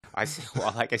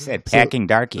Well, like I said, packing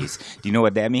darkies. Do you know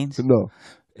what that means? No.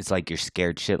 It's like you're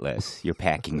scared shitless. You're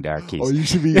packing darkies. Oh, you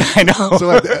should be. I know.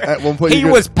 So at one point he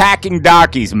was packing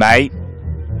darkies, mate.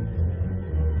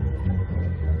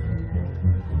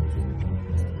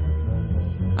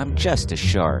 I'm just a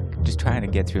shark, just trying to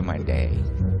get through my day.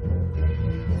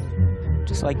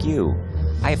 Just like you.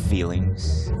 I have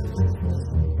feelings.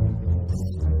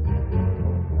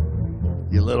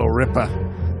 You little ripper.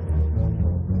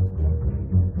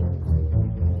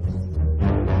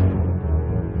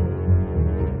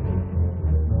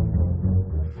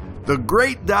 The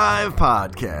Great Dive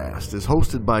Podcast is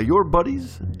hosted by your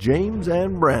buddies, James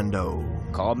and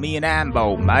Brando. Call me an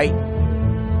ambo, mate.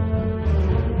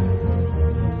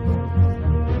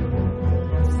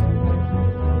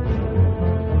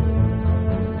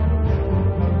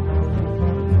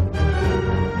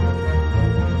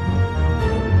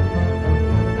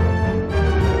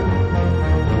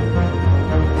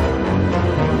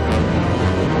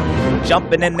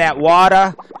 Jumping in that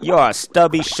water, you're a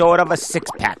stubby short of a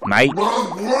six-pack, mate.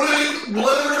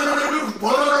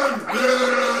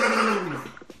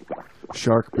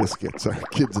 Shark biscuits are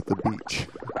kids at the beach.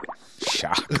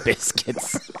 Shark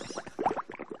biscuits.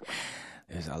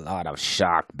 There's a lot of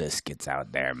shark biscuits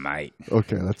out there, mate.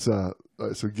 Okay, let's all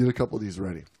right, so get a couple of these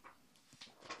ready.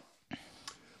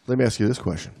 Let me ask you this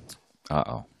question.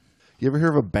 Uh-oh. You ever hear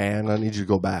of a band? I need you to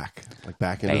go back. Like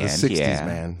back into the 60s, yeah.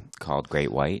 man. Called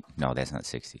Great White? No, that's not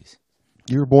 60s.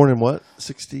 You were born in what?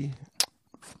 60?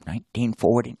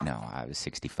 1940? No, I was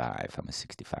 65. I'm a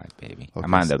 65 baby. Okay,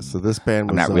 I'm on the. so this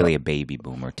band was I'm not really a baby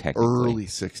boomer, technically. Early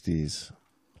 60s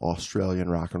Australian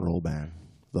rock and roll band,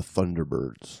 the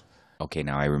Thunderbirds. Okay,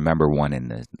 now I remember one in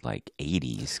the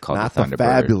 80s called not the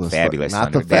Thunderbirds. Fabulous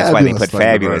Thunderbirds. That's why they put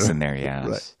Fabulous in there, yeah.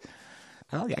 Right.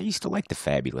 Oh, yeah, I used to like the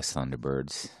Fabulous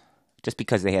Thunderbirds. Just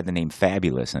because they had the name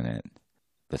Fabulous in it.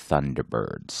 The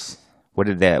Thunderbirds. Were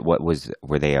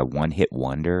they a one-hit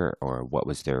wonder, or what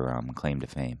was their claim to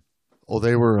fame? Oh,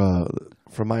 they were,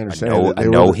 from my understanding, a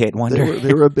no-hit wonder?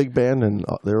 They were a big band, and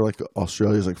they were like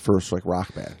Australia's first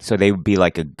rock band. So they would be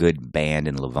like a good band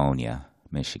in Livonia,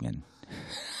 Michigan.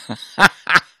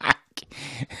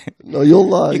 No,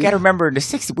 you'll. You got to remember in the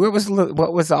 '60s.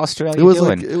 What was Australia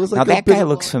doing? It was like now that guy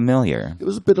looks familiar. It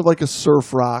was a bit of like a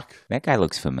surf rock. That guy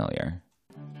looks familiar.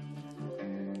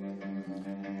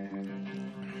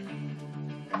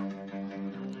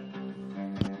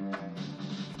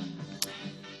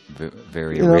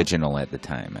 Very original at the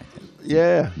time, I think.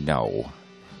 Yeah. No.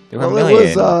 There were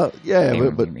it was,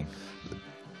 but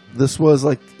this was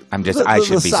like. I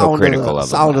should be so critical of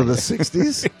them. Sound of the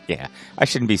 '60s. Yeah, I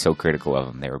shouldn't be so critical of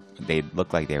them. They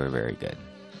looked like they were very good.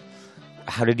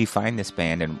 How did you find this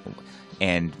band,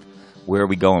 and where are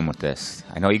we going with this?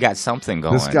 I know you got something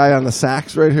going. This guy on the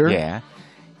sax right here. Yeah,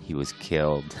 he was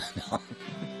killed.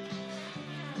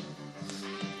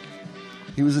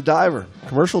 He was a diver,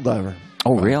 commercial diver.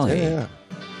 Oh, really? Yeah.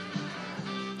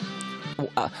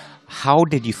 How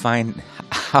did you find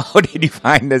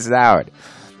this out?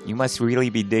 You must really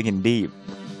be digging deep.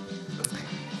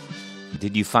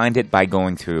 Did you find it by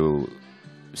going through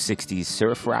 60s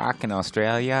surf rock in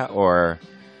Australia, or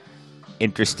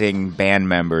interesting band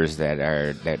members that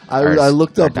are I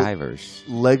looked up divers?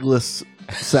 Legless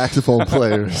saxophone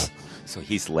players. So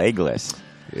he's legless.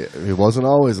 Yeah, he wasn't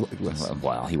always legless.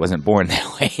 Well, he wasn't born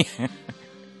that way.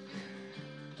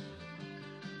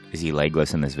 Is he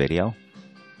legless in this video?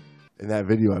 In that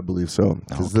video, I believe so.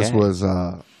 Because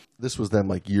this was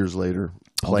them years later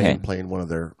playing one of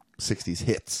their 60s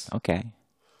hits. Okay.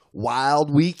 Wild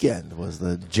Weekend was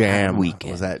the jam.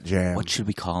 Weekend. Was that jam. What should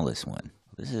we call this one?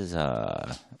 This is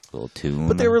a little tune.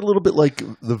 But they were a little bit like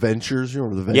the Ventures. You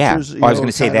remember the Ventures? Yeah. I was going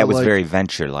to say that was very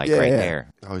Venture-like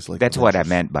there. I always like That's what I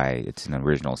meant by it's an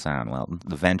original sound. Well,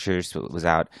 the Ventures was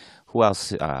out. Who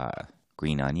else?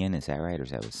 Green Onion, is that right? Or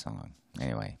is that his song?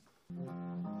 Anyway.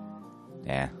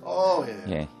 Yeah. Oh, yeah.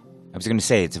 Yeah. I was going to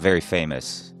say it's very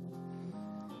famous.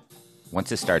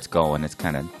 Once it starts going, it's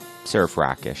kind of surf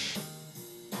rockish.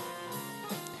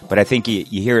 But I think you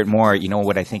hear it more. You know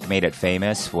what I think made it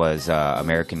famous was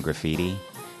American Graffiti,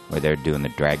 where they're doing the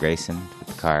drag racing with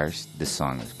the cars. This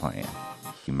song was playing.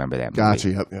 You remember that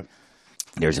movie? Gotcha, yep.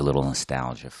 There's a little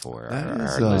nostalgia for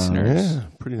our is, listeners. Yeah,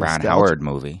 pretty Ron nostalgic. Howard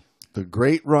movie. The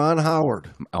great Ron Howard.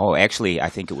 Oh, actually, I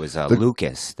think it was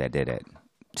Lucas that did it.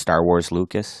 Star Wars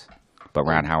Lucas. But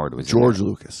Ron Howard was George in it.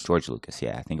 Lucas. George Lucas,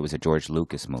 yeah. I think it was a George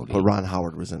Lucas movie. But Ron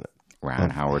Howard was in it. Ron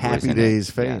Howard was in it. Happy Days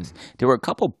fame. Yes. There were a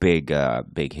couple big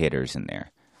hitters in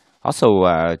there.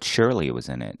 Also, Shirley was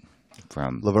in it.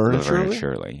 From Laverne and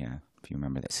Shirley, yeah. If you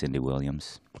remember that. Cindy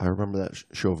Williams. I remember that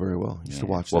show very well. Used to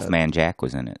watch Wolfman Jack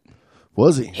was in it.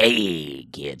 Was he? Hey,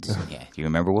 kids. Yeah. Do you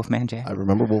remember Wolfman Jack? I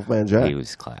remember Wolfman Jack. He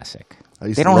was classic.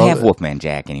 They don't have Wolfman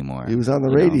Jack anymore. He was on the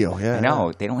radio, yeah. I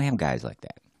know. They don't have guys like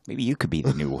that. Maybe you could be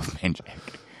the new Wolfman Jack.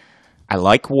 I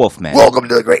like Wolfman. Welcome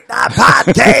to the Great Night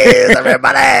Podcast,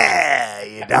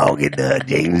 everybody. You dog in the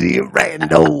Jamesy and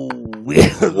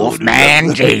Brando.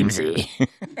 Wolfman Jamesy.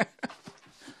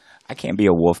 I can't be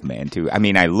a Wolfman, too. I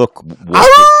mean, I look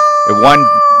Wolfman.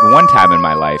 One time in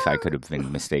my life, I could have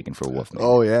been mistaken for a Wolfman.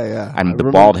 Oh, yeah. I'm the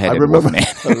bald-headed Wolfman.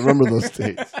 I remember those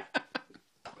days.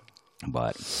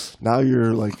 But now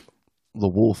you're like the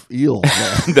wolf eel.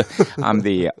 I'm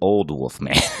the old wolf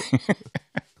man.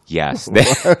 Yes,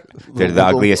 they're the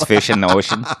ugliest fish in the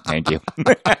ocean. Thank you.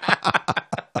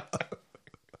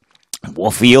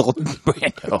 Wolf eel.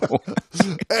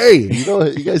 Hey,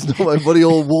 you guys know my buddy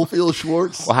old Wolf Eel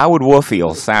Schwartz? Well, how would Wolf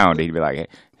Eel sound? He'd be like,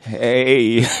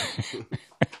 hey.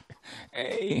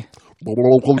 Hey.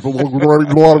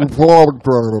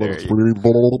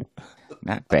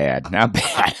 Not bad.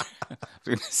 I was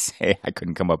going to say I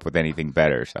couldn't come up with anything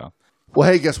better. So, well,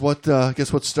 hey, guess what?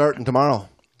 Guess what's starting tomorrow?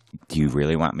 Do you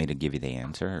really want me to give you the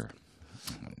answer?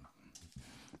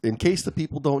 In case the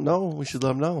people don't know, we should let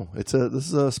them know. This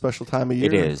is a special time of year.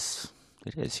 It is.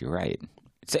 You're right.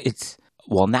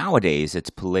 Well, nowadays it's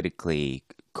politically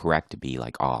correct to be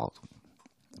like all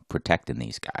protecting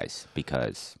these guys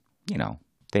because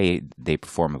they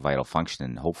perform a vital function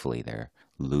and hopefully they're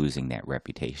losing that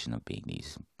reputation of being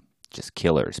these just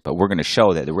killers. But we're going to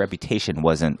show that the reputation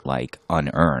wasn't like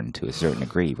unearned to a certain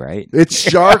degree, right? It's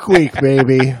Shark Week,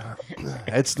 baby.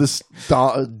 It's this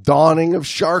dawning of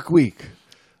Shark Week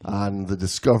on the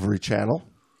Discovery Channel.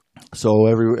 So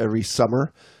every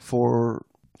summer for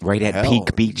right at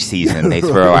peak beach season, they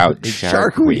throw out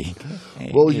Shark Week.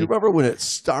 Hey. Well, you remember when it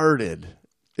started,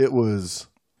 it was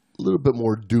a little bit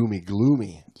more doomy,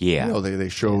 gloomy. Yeah. They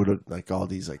showed like all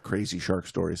these like crazy shark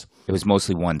stories. It was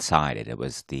mostly one-sided. It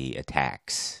was the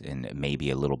attacks and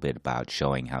maybe a little bit about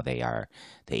showing how they are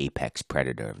the apex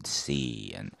predator of the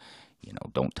sea and,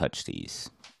 don't touch these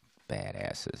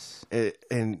badasses.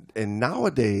 And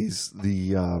nowadays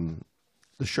the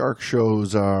shark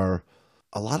shows are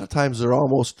a lot of times they're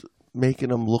almost making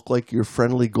them look like your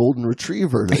friendly golden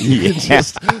retriever. That you can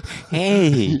just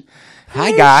hey.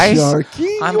 Hi, guys.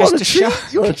 Sharky. I'm just a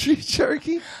shark. You want a treat,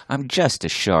 Sharky? I'm just a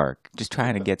shark, just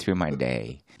trying to get through my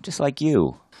day, just like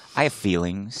you. I have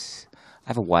feelings. I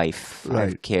have a wife. Right. I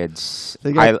have kids.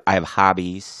 I have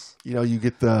hobbies. You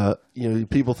get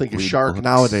people think of shark books.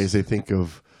 Nowadays. They think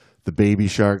of the Baby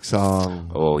Shark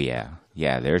song. Oh, yeah.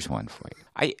 Yeah, there's one for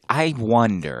you. I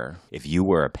wonder if you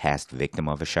were a past victim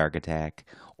of a shark attack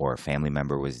or a family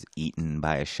member was eaten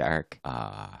by a shark.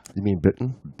 You mean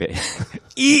bitten?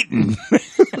 Eaten!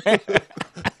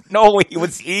 No, he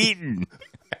was eaten.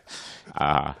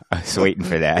 I was waiting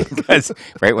for that because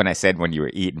right when I said when you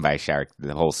were eaten by a shark,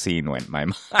 the whole scene went in my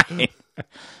mind.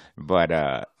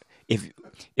 But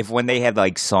if when they had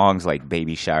like songs like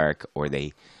Baby Shark or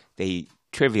they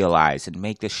trivialize and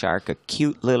make the shark a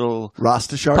cute little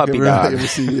Rasta Shark. Puppy dog. Ever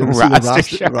see the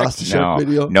Rasta Shark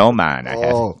video? No, man.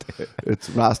 It's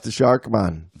Rasta Shark,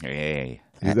 man. Hey.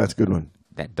 That's a good one.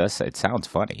 It sounds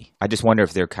funny. I just wonder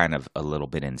if they're kind of a little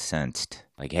bit incensed.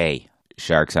 Like, hey,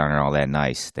 sharks aren't all that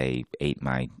nice. They ate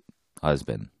my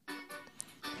husband.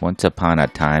 Once upon a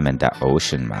time in the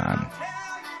ocean, man.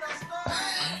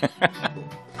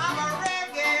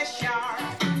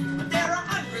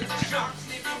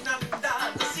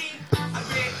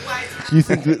 You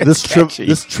think this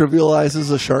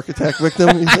trivializes a shark attack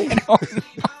victim? You think?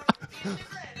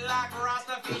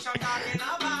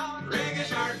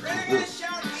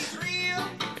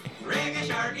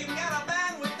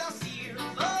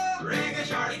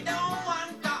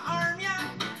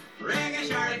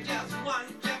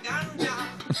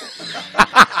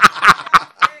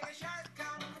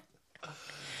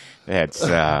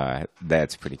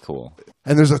 That's pretty cool.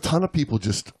 And there's a ton of people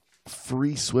just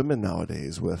free swimming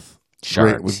nowadays with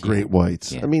sharks, great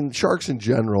whites. Yeah. I mean, sharks in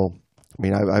general. I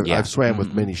mean, I've swam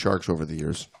with many sharks over the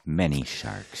years. Many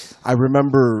sharks. I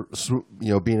remember,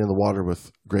 being in the water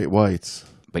with great whites.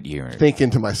 But you're thinking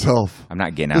to myself, I'm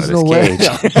not getting out of this cage.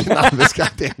 I'm getting out of this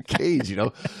goddamn cage,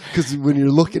 because when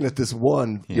you're looking at this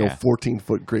one,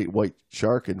 14-foot great white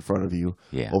shark in front of you,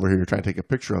 over here, you're trying to take a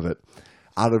picture of it.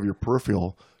 Out of your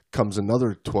peripheral comes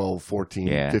another 12, 14,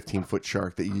 15-foot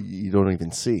shark that you don't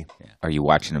even see. Yeah. Are you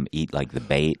watching them eat like the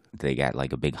bait? They got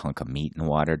like a big hunk of meat in the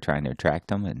water trying to attract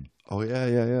them, and oh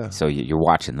yeah. So you're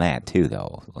watching that too,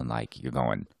 though, and like you're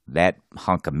going, that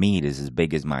hunk of meat is as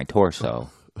big as my torso.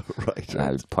 Right.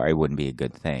 That probably wouldn't be a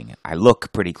good thing. I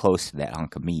look pretty close to that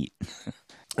hunk of meat.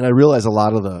 And I realize a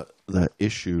lot of the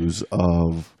issues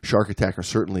of shark attack are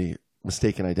certainly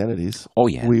mistaken identities. Oh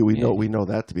yeah, we know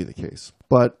that to be the case.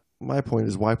 But my point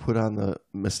is, why put on the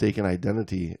mistaken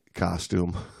identity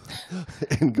costume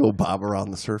and go bob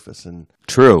around the surface? And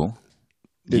true,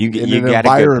 you got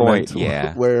a good point.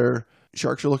 Yeah, where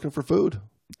sharks are looking for food.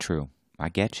 True, I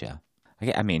get you.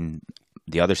 I mean,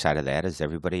 the other side of that is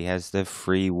everybody has the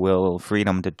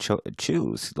freedom to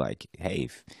choose. Like, hey,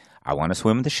 if I want to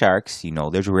swim with the sharks. You know,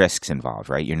 there's risks involved,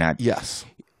 right? You're not. Yes.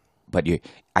 But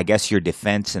I guess your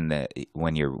defense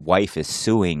when your wife is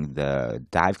suing the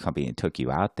dive company and took you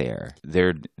out there,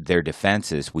 their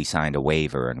defense is we signed a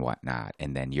waiver and whatnot.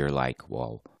 And then you're like,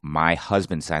 well, my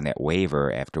husband signed that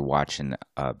waiver after watching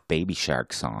a Baby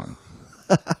Shark song.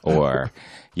 Or,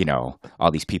 you know,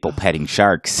 all these people petting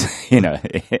sharks, you know.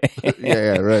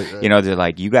 Yeah, right. You know, they're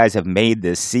like, you guys have made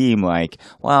this seem like,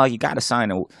 well, you got to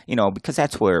sign because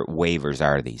that's where waivers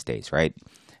are these days, right?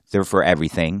 They're for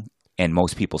everything. And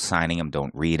most people signing them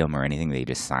don't read them or anything. They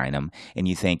just sign them. And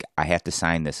you think, I have to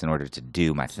sign this in order to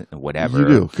do my whatever. You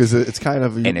do, because it's kind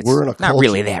of, and we're in a culture. Not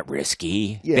really that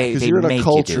risky. Yeah, because you're in a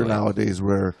culture nowadays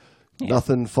where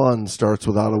nothing fun starts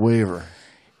without a waiver.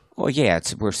 Well, yeah,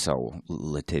 we're so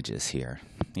litigious here,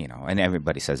 you know, and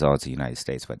everybody says, "Oh, it's the United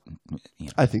States," but you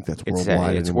know, I think that's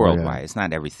worldwide. It's worldwide. Yeah. It's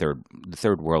not every the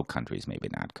third world countries, maybe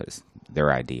not, because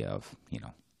their idea of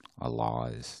a law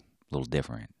is a little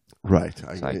different. Right,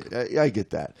 I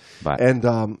get that. And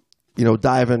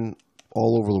diving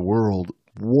all over the world.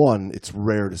 One, it's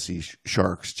rare to see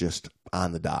sharks just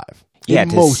on the dive. Yeah,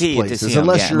 in most places,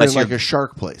 unless you're in like a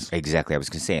shark place. Exactly, I was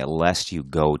going to say, unless you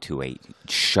go to a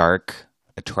shark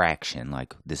attraction,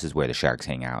 like this is where the sharks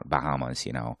hang out, Bahamas,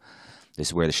 this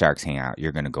is where the sharks hang out.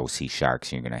 You're going to go see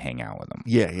sharks, and you're going to hang out with them.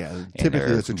 Yeah.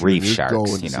 Typically, that's what reef sharks,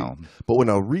 But when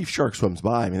a reef shark swims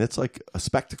by, I mean, it's like a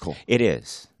spectacle. It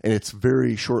is, and it's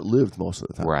very short-lived most of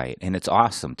the time. Right, and it's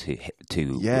awesome to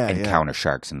encounter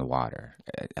sharks in the water.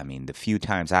 I mean, the few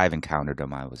times I've encountered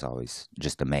them, I was always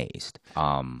just amazed.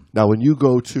 Now, when you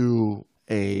go to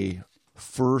a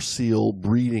fur seal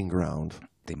breeding ground,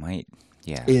 they might,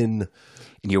 and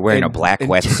you're wearing a black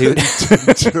wetsuit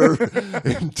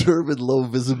in turbid, low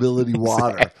visibility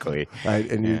water, exactly, right?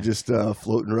 And you're just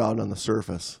floating around on the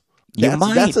surface.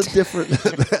 That's a different.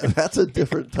 That's a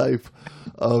different type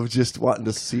of just wanting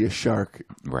to see a shark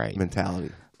mentality.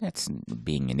 That's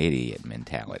being an idiot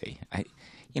mentality. I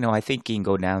think you can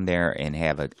go down there and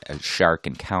have a shark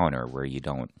encounter where you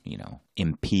don't,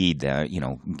 impede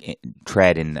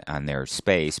tread on their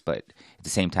space, but at the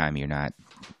same time, you're not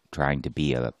trying to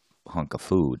be a hunk of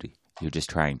food. You're just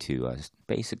trying to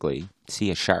basically see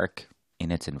a shark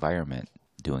in its environment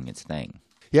doing its thing.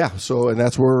 Yeah, and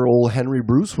that's where old Henry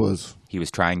Bruce was. He was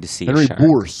trying to see Henry a shark.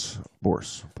 Bourse.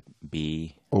 Bource.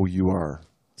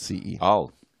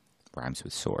 Oh, rhymes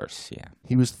with source, yeah.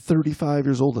 He was 35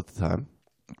 years old at the time.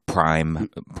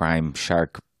 Prime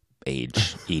shark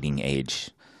age, eating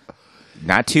age.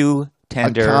 Not too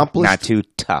tender, not too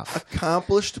tough.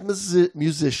 Accomplished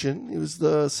musician. He was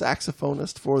the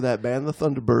saxophonist for that band, the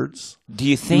Thunderbirds. Do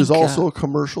you think he was also a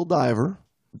commercial diver?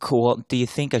 Cool. Do you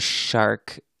think a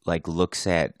shark looks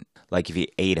at if you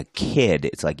ate a kid,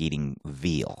 it's like eating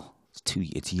veal?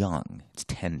 It's young, it's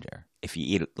tender. If you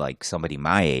eat it somebody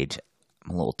my age,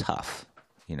 I'm a little tough.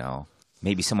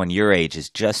 Maybe someone your age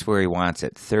is just where he wants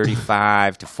it,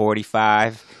 35 to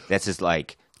 45. That's just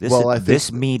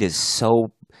this meat is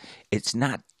so. It's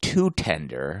not too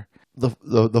tender.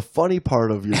 The funny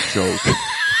part of your joke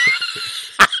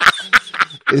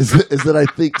is that I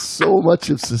think so much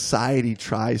of society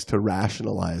tries to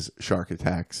rationalize shark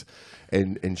attacks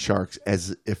and sharks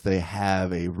as if they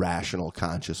have a rational,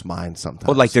 conscious mind sometimes.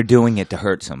 Well, like they're doing it to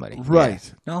hurt somebody. Right.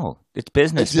 Yeah. No, it's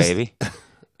business, baby.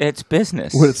 It's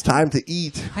business. When it's time to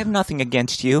eat. I have nothing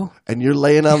against you. And you're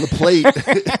laying on the plate.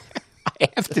 I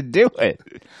have to do it.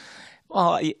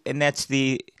 Well, and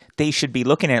they should be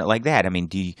looking at it like that. I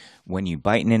mean, when you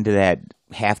biting into that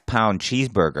half-pound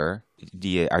cheeseburger,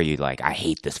 are you like, I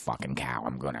hate this fucking cow.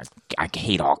 I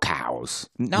hate all cows.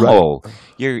 No. Right.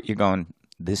 You're going,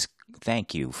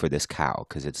 thank you for this cow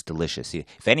because it's delicious.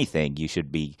 If anything, you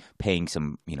should be paying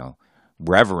some,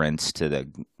 reverence to the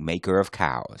maker of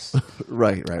cows.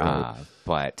 Right.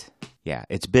 But yeah,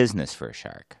 it's business for a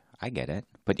shark. I get it.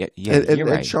 But you're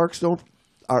right. And sharks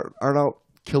aren't out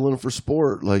killing for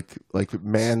sport like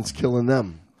man's killing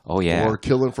them. Oh yeah. Or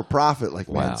killing for profit like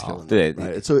man's killing them.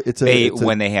 Right?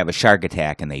 When they have a shark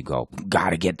attack and they go,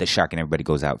 gotta get the shark, and everybody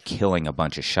goes out killing a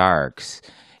bunch of sharks,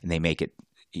 and they make it.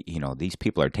 These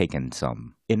people are taking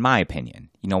some, in my opinion.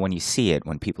 When you see it,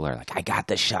 when people are like, I got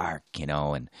the shark,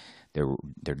 and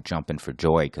they're jumping for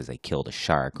joy because they killed a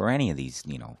shark or any of these,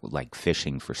 like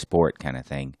fishing for sport kind of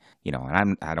thing.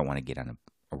 And I don't want to get on a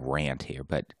rant here,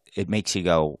 but it makes you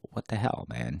go, what the hell,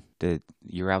 man?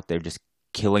 You're out there just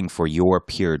killing for your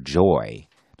pure joy.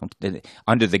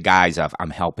 Under the guise of I'm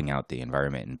helping out the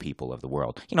environment and people of the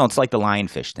world. It's like the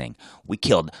lionfish thing. We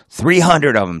killed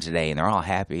 300 of them today, and they're all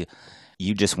happy.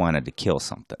 You just wanted to kill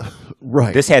something.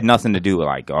 Right. This had nothing to do with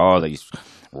like, these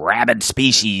rabid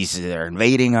species, they're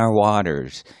invading our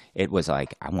waters. It was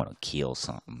like, I want to kill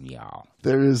something, y'all.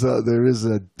 There is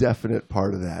a definite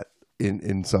part of that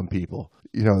in some people.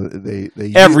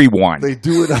 Everyone. They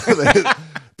do it.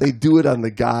 They do it on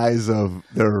the guise of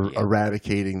they're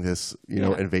eradicating this,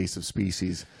 invasive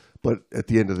species. But at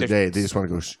the end of the day, they just want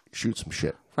to go shoot some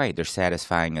shit. Right. They're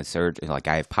satisfying a surge, like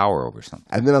I have power over something.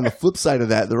 And then on the flip side of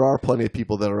that, there are plenty of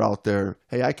people that are out there.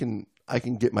 Hey, I can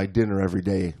get my dinner every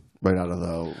day right out of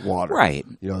the water. Right.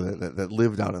 That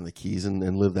live down in the Keys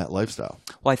and live that lifestyle.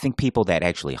 Well, I think people that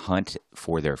actually hunt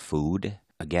for their food,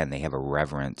 again, they have a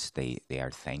reverence. They are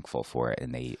thankful for it,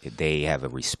 and they have a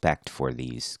respect for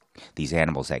these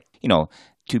animals. That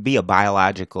to be a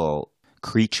biological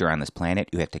creature on this planet,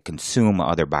 you have to consume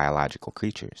other biological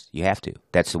creatures. You have to.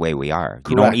 That's the way we are. Correct.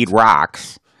 You don't eat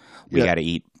rocks. We got to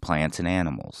eat plants and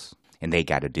animals, and they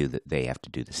have to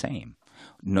do the same.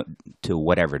 No, to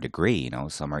whatever degree,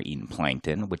 some are eating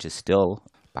plankton, which is still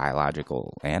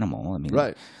biological animal. I mean,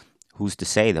 right. Who's to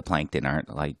say the plankton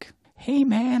aren't like, hey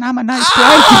man, I'm a nice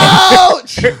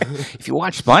plankton. If you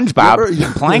watch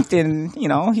SpongeBob, plankton,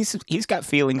 he's got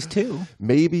feelings too.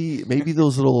 Maybe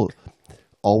those little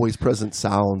always present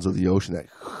sounds of the ocean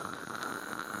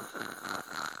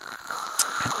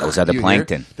those are the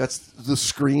plankton. That's the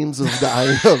screams of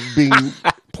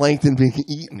plankton being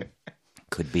eaten.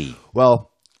 Could be. Well,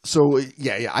 so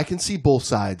yeah, I can see both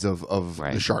sides of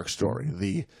the shark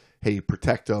story. Hey,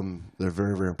 protect them. They're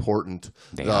very, very important.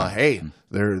 Hey,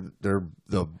 they're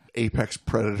the apex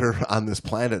predator on this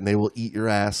planet, and they will eat your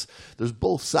ass. There's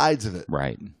both sides of it.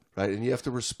 Right. And you have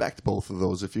to respect both of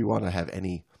those if you want to have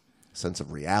any sense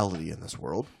of reality in this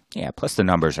world. Yeah, plus the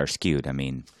numbers are skewed. I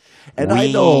mean,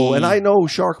 I know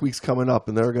Shark Week's coming up,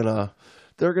 and they're gonna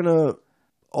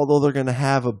although they're gonna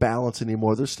have a balance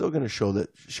anymore, they're still gonna show that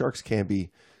sharks can be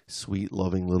sweet,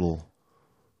 loving little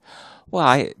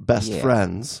best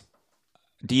friends.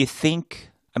 Do you think,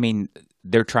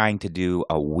 they're trying to do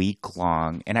a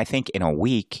week-long, and I think in a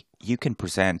week you can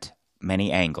present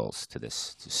many angles to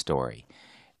this story,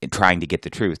 trying to get the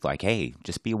truth, like, hey,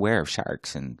 just be aware of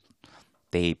sharks, and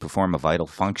they perform a vital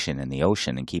function in the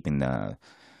ocean and keeping the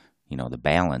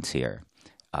balance here.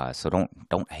 So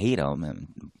don't hate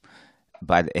them,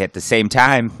 but at the same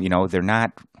time, they're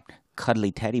not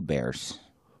cuddly teddy bears,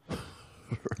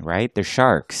 right? They're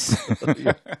sharks.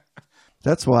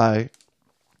 That's why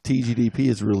TGDP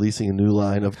is releasing a new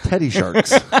line of teddy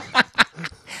sharks.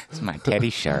 It's my teddy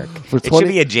shark. It should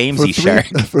be a Jamesy shark.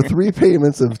 For 3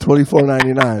 payments of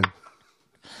 $24.99,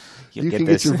 you can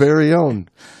get your very own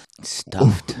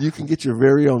stuffed. You can get your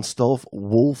very own stuffed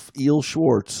wolf eel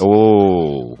Schwartz.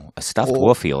 Oh, a stuffed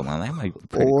wolf eel. Now that might be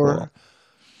pretty cool.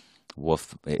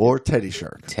 Wolf or teddy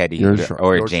shark.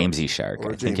 Or a Jamesy shark.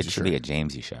 I think it should be a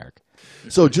Jamesy shark.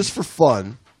 So just for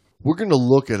fun, we're going to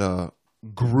look at a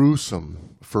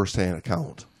gruesome first-hand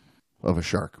account of a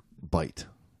shark bite.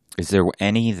 Is there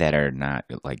any that are not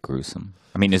like gruesome?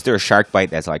 Is there a shark bite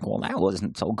that's like, well, that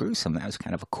wasn't so gruesome. That was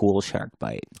kind of a cool shark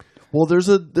bite. Well,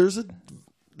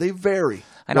 they vary.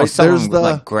 I know some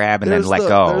like grab and then let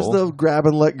go. There's the grab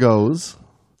and let goes.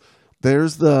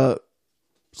 There's the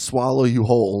swallow you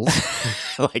whole.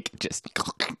 Like just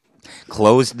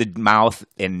closed the mouth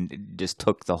and just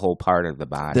took the whole part of the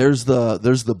body. There's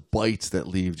the bites that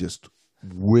leave just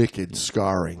wicked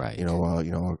scarring. Right.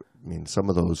 Some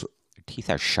of those teeth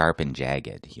are sharp and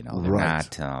jagged. They're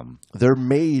not. They're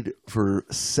made for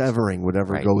severing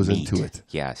whatever goes meat. into it.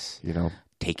 Yes.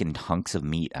 Taking hunks of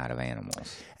meat out of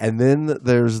animals. And then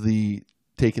there's the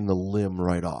taking the limb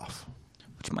right off,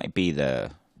 which might be the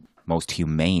most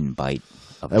humane bite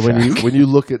of a shark. And when you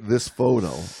look at this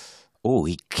photo, oh,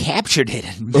 he captured it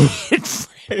and made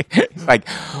it like,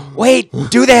 wait,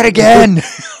 do that again.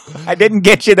 I didn't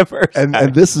get you the first time.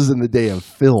 And this is in the day of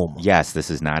film. Yes, this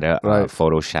is not a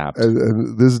Photoshop.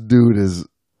 And this dude is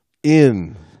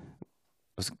in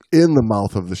the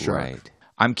mouth of the shark. Right.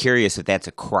 I'm curious if that's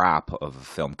a crop of a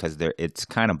film because it's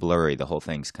kind of blurry. The whole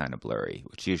thing's kind of blurry,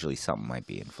 which usually something might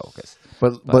be in focus.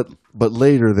 But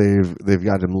later they've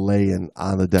got him laying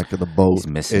on the deck of the boat. He's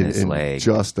missing his leg.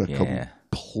 Just a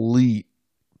complete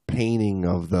painting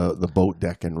of the boat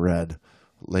deck in red,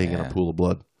 laying in a pool of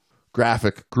blood.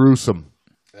 Graphic, gruesome.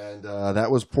 And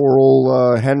that was poor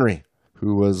old Henry,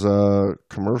 who was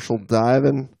commercial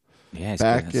diving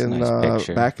back in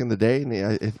the day.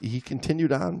 And he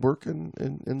continued on working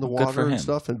in the water and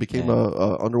stuff, and became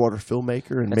a underwater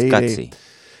filmmaker, and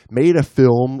made a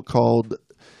film called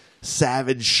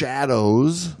Savage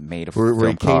Shadows, where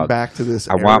he came back to this.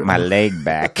 I want my leg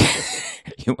back.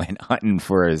 He went hunting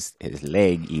for his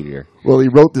leg eater. Well, he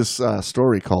wrote this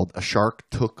story called "A Shark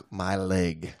Took My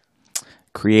Leg."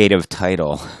 Creative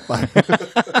title.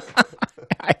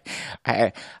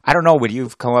 I don't know. Would you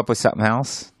have come up with something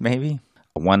else? Maybe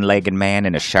a one-legged man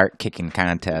in a shark kicking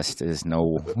contest is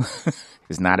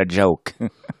not a joke.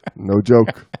 No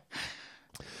joke.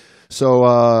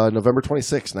 So November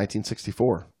 26,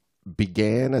 1964.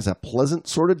 Began as a pleasant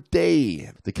sort of day,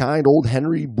 the kind old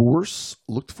Henry Bourse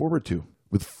looked forward to,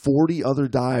 with 40 other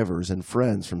divers and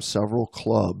friends from several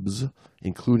clubs,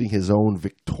 including his own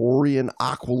Victorian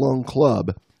Aqualung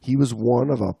Club. He was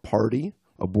one of a party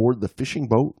aboard the fishing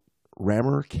boat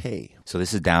Rammer K. So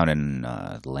this is down in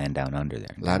the land down under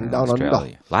there. Land down under.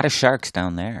 A lot of sharks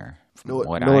down there.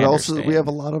 What else we have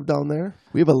a lot of down there?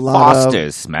 We have a lot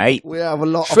Fosters, mate. We have a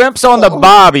lot shrimps on the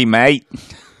barbie, mate.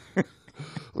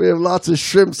 We have lots of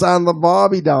shrimps on the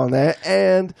barbie down there,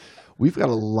 and we've got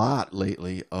a lot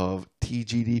lately of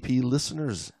TGDP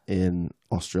listeners in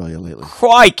Australia lately.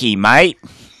 Crikey, mate.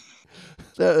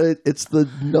 It's the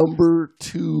number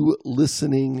 2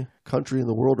 listening country in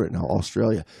the world right now,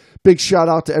 Australia. Big shout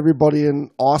out to everybody in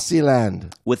Aussie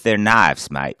land. With their knives,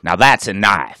 mate. Now that's a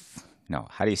knife. No,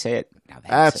 how do you say it? Now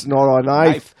that's not a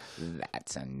knife.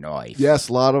 That's a knife. Yes,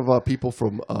 a lot of people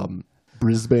from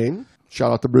Brisbane.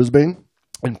 Shout out to Brisbane.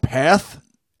 And Perth,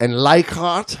 and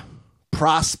Leichhardt,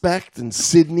 Prospect, and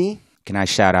Sydney. Can I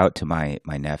shout out to my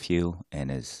nephew and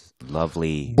his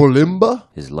lovely... Bulimba?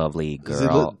 His lovely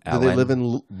girl, Ellen. Do they live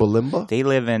in Bulimba? They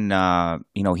live in,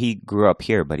 he grew up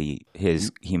here, but he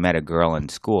met a girl in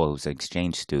school who was an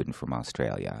exchange student from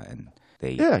Australia. And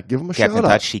they give him a kept shout in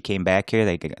touch. out. She came back here.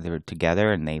 They were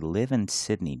together, and they live in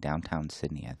Sydney, downtown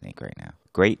Sydney, I think, right now.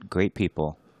 Great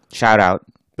people. Shout out.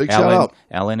 Big shout out.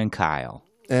 Ellen and Kyle.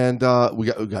 And we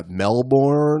got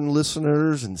Melbourne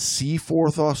listeners and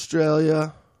Seaforth,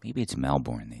 Australia. Maybe it's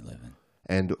Melbourne they live in.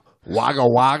 And Wagga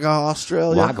Wagga,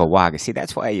 Australia. Wagga Wagga. See,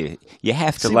 that's why you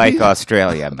have to like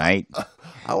Australia, mate.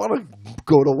 I want to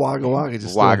go to Wagga Wagga.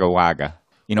 Wagga Wagga.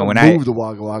 You know, when move to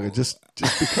Wagga Wagga just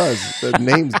because the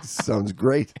name sounds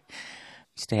great.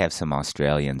 Used to have some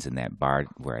Australians in that bar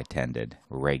where I attended,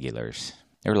 regulars.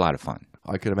 They were a lot of fun.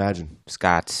 I could imagine.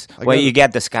 Scots. You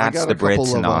get the Scots, the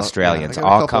Brits, and the Australians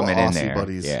all coming in there.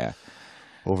 Buddies yeah.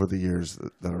 Over the years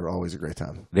that are always a great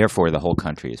time. Therefore, the whole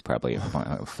country is probably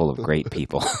full of great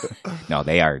people. No,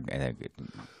 they are.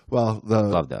 Well,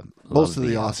 love them. Most of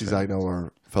the Aussies I know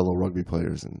are fellow rugby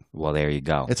players. And well, there you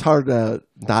go. It's hard to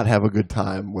not have a good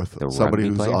time with somebody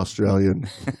who's Australian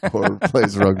or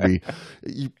plays rugby.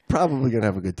 You're probably going to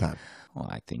have a good time. Well,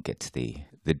 I think it's the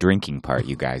drinking part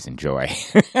you guys enjoy.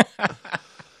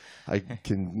 I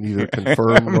can neither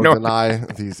confirm nor deny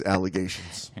these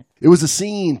allegations. It was a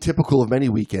scene typical of many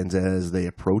weekends as they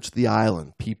approached the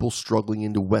island. People struggling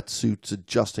into wetsuits,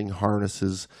 adjusting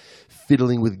harnesses,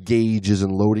 fiddling with gauges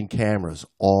and loading cameras.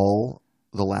 All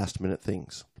the last-minute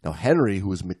things. Now, Henry, who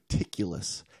was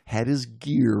meticulous, had his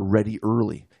gear ready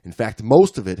early. In fact,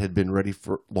 most of it had been ready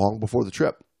for long before the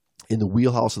trip. In the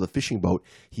wheelhouse of the fishing boat,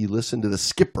 he listened to the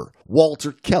skipper,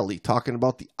 Walter Kelly, talking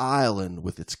about the island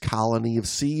with its colony of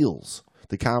seals.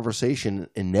 The conversation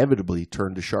inevitably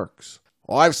turned to sharks.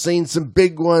 "Oh, I've seen some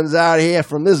big ones out here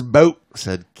from this boat,"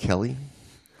 said Kelly,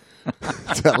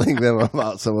 telling them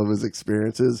about some of his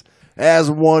experiences.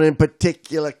 "There's one in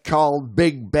particular called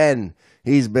Big Ben.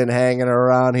 He's been hanging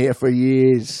around here for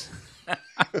years."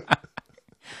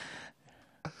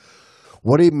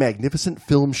 What a magnificent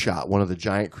film shot one of the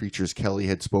giant creatures Kelly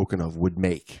had spoken of would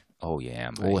make. Oh,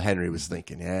 yeah. Mate. Old Henry was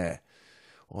thinking,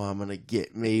 well, I'm going to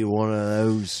get me one of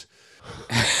those.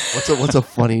 What's a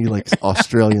funny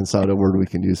Australian sounded word we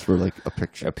can use for a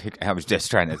picture? I was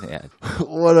just trying to think.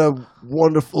 What a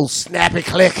wonderful snappy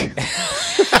click.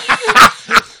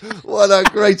 What a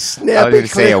great snappy click. I was going to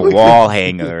say a wall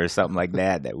hanger or something like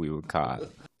that we were caught.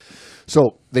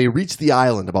 So they reached the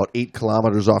island about 8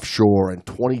 kilometers offshore and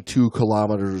 22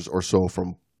 kilometers or so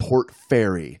from Port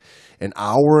Fairy, an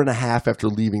hour and a half after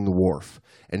leaving the wharf,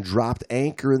 and dropped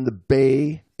anchor in the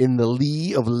bay in the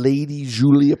lee of Lady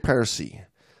Julia Percy.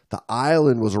 The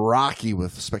island was rocky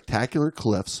with spectacular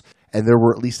cliffs, and there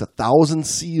were at least 1,000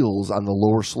 seals on the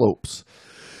lower slopes.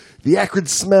 The acrid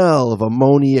smell of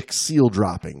ammoniac seal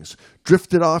droppings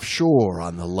drifted offshore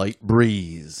on the light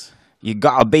breeze. You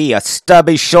gotta be a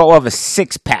stubby short of a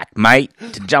 6-pack, mate,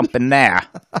 to jump in there.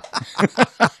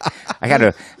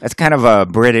 That's kind of a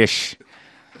British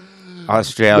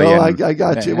Australian. No, I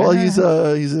got you. Well, he's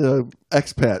a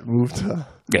expat. Moved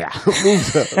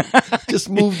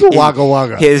to Wagga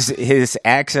Wagga. His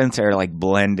accents are like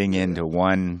blending into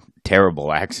one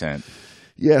terrible accent.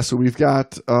 Yeah, so we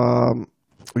got the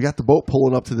boat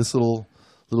pulling up to this little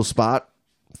spot.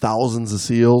 Thousands of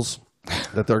seals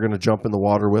that they're going to jump in the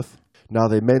water with. Now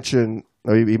he mentions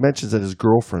that his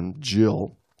girlfriend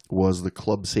Jill was the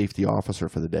club safety officer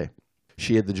for the day.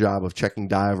 She had the job of checking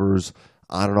divers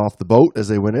on and off the boat as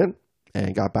they went in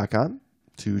and got back on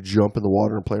to jump in the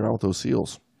water and play around with those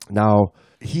seals. Now,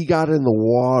 he got in the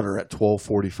water at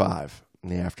 12:45 in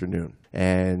the afternoon,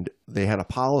 and they had a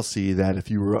policy that if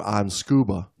you were on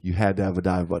scuba, you had to have a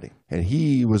dive buddy. And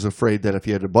he was afraid that if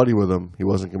he had a buddy with him, he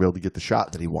wasn't going to be able to get the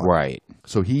shot that he wanted. Right.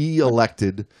 So he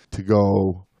elected to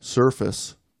go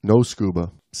surface, no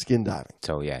scuba, skin diving.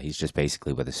 So, yeah, he's just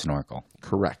basically with a snorkel.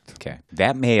 Correct. Okay.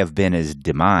 That may have been his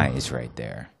demise right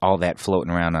there. All that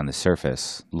floating around on the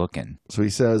surface looking. So he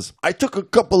says, I took a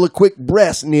couple of quick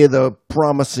breaths near the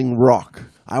promising rock.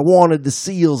 I wanted the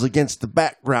seals against the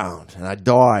background, and I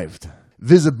dived.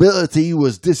 Visibility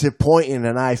was disappointing,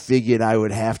 and I figured I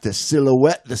would have to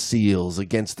silhouette the seals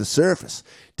against the surface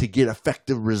to get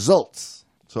effective results.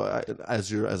 So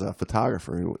as a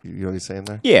photographer, you know what he's saying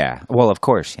there? Yeah. Well, of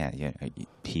course, yeah.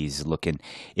 He's looking.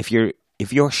 If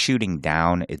you're shooting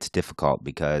down, it's difficult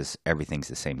because everything's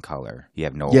the same color. You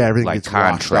have no like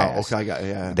contrast. Okay, I got it.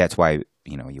 Yeah. That's why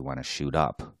you want to shoot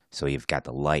up, so you've got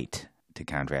the light to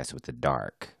contrast with the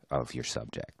dark of your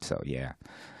subject. So yeah.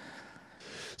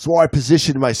 So I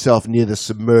positioned myself near the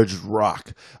submerged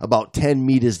rock, about 10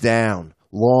 meters down.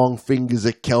 Long fingers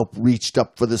of kelp reached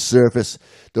up for the surface.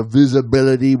 The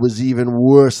visibility was even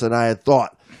worse than I had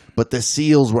thought, but the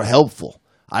seals were helpful.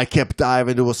 I kept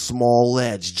diving to a small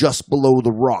ledge just below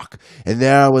the rock, and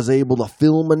there I was able to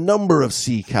film a number of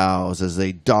sea cows as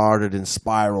they darted and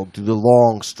spiraled through the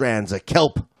long strands of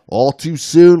kelp. All too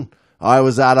soon, I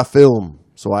was out of film,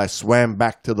 so I swam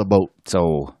back to the boat.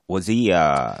 So was he,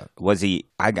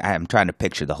 I'm trying to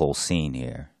picture the whole scene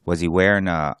here. Was he wearing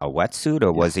a wetsuit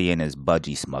or was he in his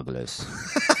budgie smugglers?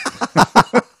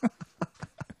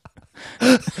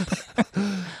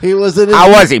 He was in his,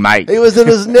 How was he, mate? He was in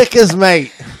his knickers,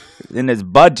 mate. In his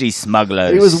budgie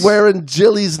smugglers. He was wearing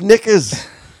Jilly's knickers.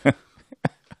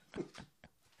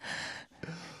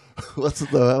 What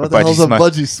the hell's a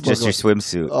budgie smuggler? Just your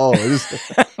swimsuit. Oh,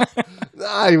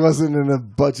 he wasn't in a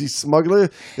budgie smuggler.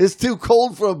 It's too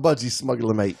cold for a budgie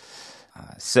smuggler, mate.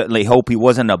 Certainly hope he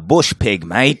wasn't a bush pig,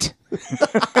 mate.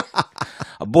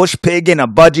 A bush pig and a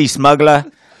budgie smuggler.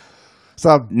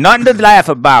 Nothing to laugh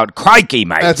about. Crikey,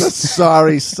 mate. That's a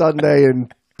sorry Sunday in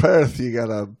Perth. You got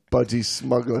a budgie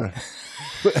smuggler.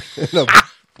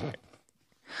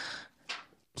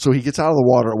 So he gets out of the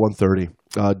water at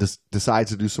 1:30,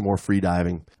 decides to do some more free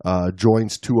diving,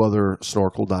 joins two other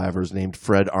snorkel divers named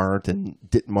Fred Arndt and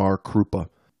Dietmar Krupa.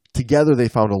 Together, they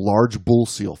found a large bull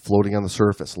seal floating on the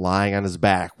surface, lying on his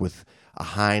back with a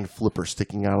hind flipper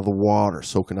sticking out of the water,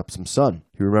 soaking up some sun.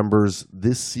 He remembers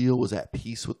this seal was at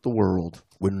peace with the world.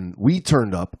 When we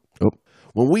turned up,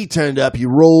 he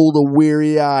rolled a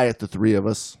weary eye at the three of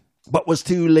us, but was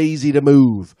too lazy to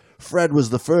move. Fred was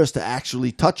the first to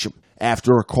actually touch him.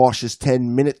 After a cautious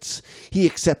 10 minutes, he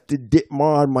accepted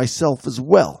Dietmar and myself as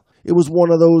well. It was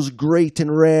one of those great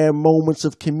and rare moments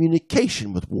of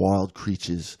communication with wild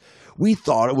creatures. We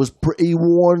thought it was pretty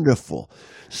wonderful,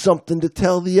 something to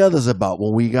tell the others about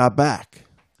when we got back.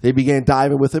 They began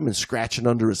diving with him and scratching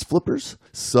under his flippers.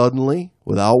 Suddenly,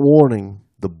 without warning,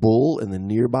 the bull and the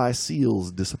nearby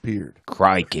seals disappeared.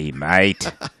 Crikey,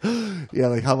 mate. Yeah,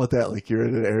 like how about that? Like you're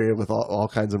in an area with all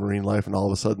kinds of marine life and all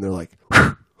of a sudden they're like,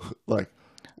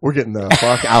 we're getting the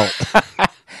fuck out.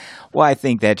 Well, I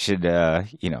think that should,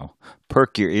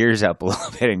 perk your ears up a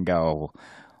little bit and go,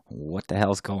 what the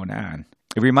hell's going on?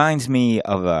 It reminds me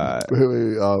of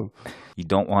you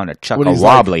don't want to chuck a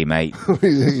wobbly, mate.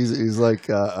 He's like,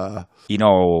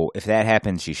 if that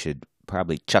happens, you should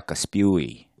probably chuck a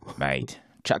spewy, mate.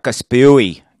 Chuck a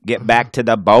spewy. Get back to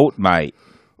the boat, mate.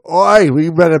 Oi, we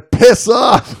better piss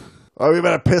off. Or we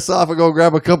better piss off and go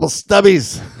grab a couple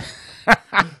stubbies.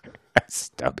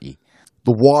 Stubby.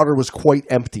 The water was quite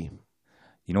empty.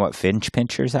 You know what finch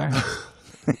pinchers are?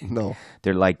 No.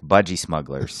 They're like budgie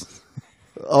smugglers.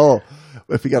 Oh,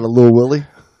 if you got a little willy?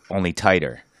 Only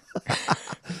tighter.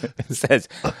 It says,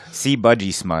 see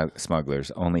budgie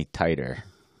smugglers, only tighter.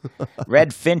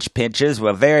 Red finch pinchers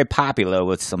were very popular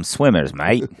with some swimmers,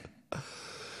 mate.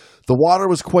 The water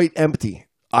was quite empty.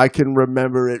 I can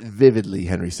remember it vividly,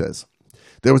 Henry says.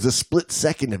 There was a split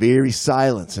second of eerie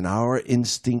silence, and our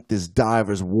instinct as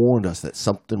divers warned us that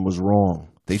something was wrong.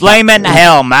 Flaming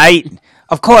hell, mate.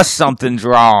 Of course something's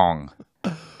wrong.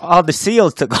 All the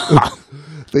seals took off.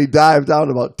 They dived down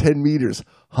about 10 meters,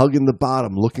 hugging the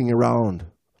bottom, looking around.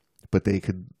 But they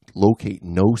could locate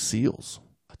no seals.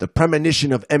 The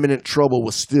premonition of imminent trouble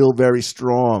was still very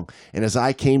strong, and as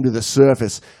I came to the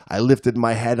surface, I lifted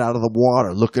my head out of the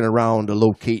water, looking around to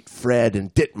locate Fred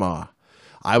and Ditmar.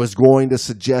 I was going to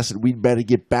suggest that we'd better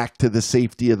get back to the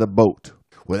safety of the boat.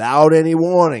 Without any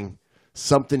warning,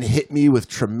 something hit me with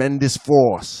tremendous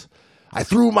force. I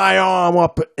threw my arm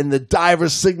up in the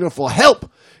diver's signal for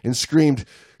help and screamed,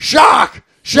 "Shark!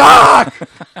 Shark!"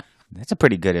 That's a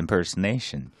pretty good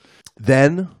impersonation.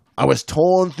 Then I was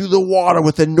torn through the water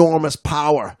with enormous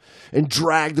power and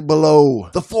dragged below.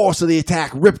 The force of the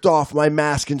attack ripped off my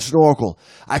mask and snorkel.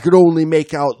 I could only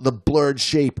make out the blurred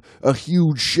shape, a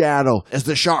huge shadow, as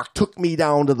the shark took me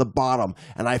down to the bottom,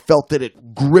 and I felt that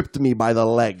it gripped me by the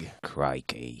leg.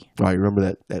 Crikey. Oh, you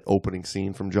remember that opening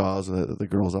scene from Jaws, the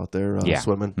girls out there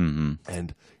swimming? Mm-hmm.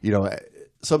 And,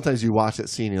 sometimes you watch that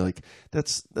scene and you're like, that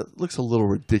looks a little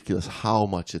ridiculous how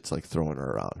much it's like throwing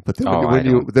her around. But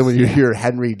then when you hear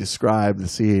Henry describe the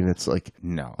scene, it's like,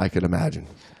 no, I can imagine.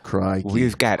 Crikey.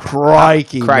 We've got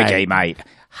crikey, mate.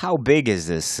 How big is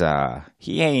this?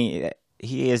 He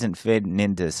isn't fitting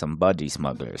into some budgie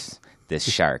smugglers, this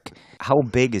shark. How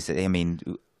big is it? I mean,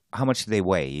 how much do they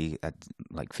weigh?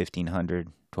 Like 1,500,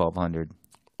 1,200?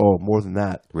 Oh, more than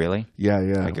that. Really? Yeah.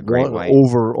 Like a great white?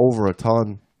 Over a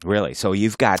ton. Really? So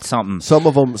you've got something. Some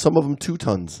of them 2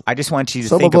 tons. I just want you to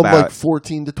think about. Some of them like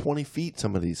 14 to 20 feet,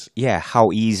 some of these. Yeah,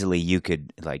 how easily you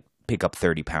could like pick up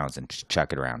 30 pounds and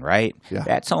chuck it around, right? Yeah.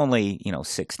 That's only,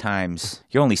 6 times.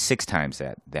 You're only 6 times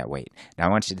that weight. Now I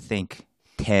want you to think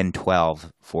 10,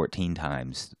 12, 14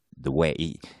 times the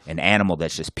weight. An animal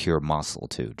that's just pure muscle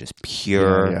too. Just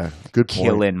pure Good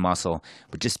killing muscle.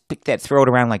 But just pick that, throw it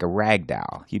around like a rag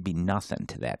doll. You'd be nothing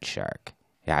to that shark.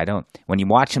 Yeah, when you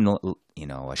watch him,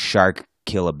 a shark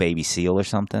kill a baby seal or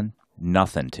something,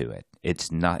 nothing to it.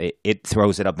 It's not. It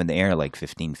throws it up in the air like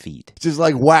 15 feet. It's just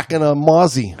like whacking a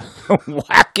mozzie.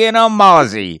 Whacking a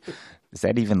mozzie. Is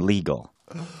that even legal?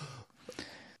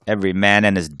 Every man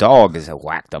and his dog is a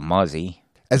whacked a mozzie.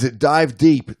 As it dived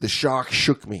deep, the shark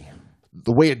shook me,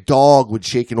 the way a dog would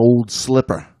shake an old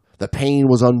slipper. The pain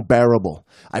was unbearable.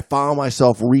 I found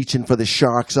myself reaching for the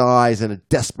shark's eyes in a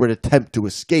desperate attempt to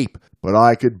escape, but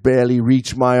I could barely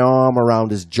reach my arm around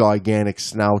his gigantic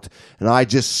snout, and I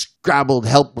just scrabbled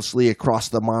helplessly across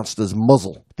the monster's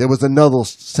muzzle. There was another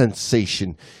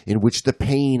sensation in which the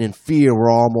pain and fear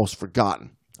were almost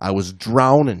forgotten. I was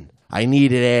drowning. I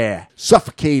needed air,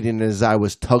 suffocating as I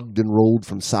was tugged and rolled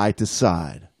from side to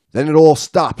side. Then it all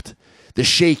stopped. The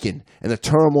shaking and the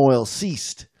turmoil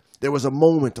ceased. There was a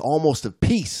moment almost of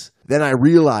peace. Then I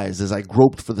realized as I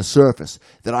groped for the surface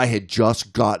that I had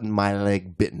just gotten my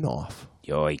leg bitten off.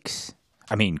 Yikes.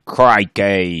 I mean,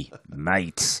 crikey,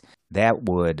 mates. That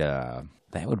would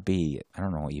be, I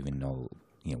don't know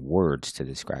words to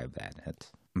describe that.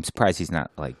 I'm surprised he's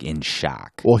not like in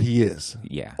shock. Well, he is.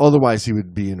 Yeah. Otherwise, he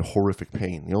would be in horrific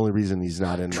pain. The only reason he's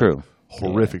not in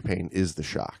horrific pain is the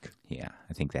shock. Yeah,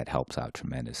 I think that helps out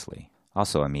tremendously.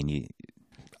 Also, I mean,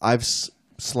 I've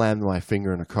slammed my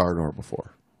finger in a car door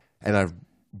before, and I've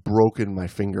broken my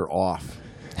finger off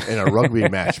in a rugby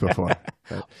match before.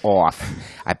 Off.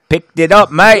 I picked it up,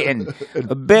 mate, and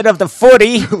a bit of the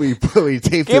footy. we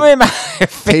taped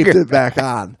it back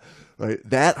on. Right,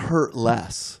 that hurt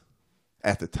less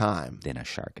at the time than a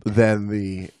shark than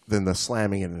the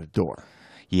slamming it in a door.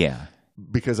 Yeah,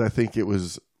 because I think it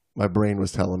was my brain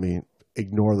was telling me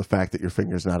ignore the fact that your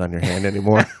finger's not on your hand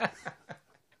anymore.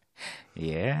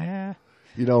 Yeah.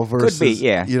 Versus, could be,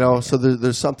 yeah. So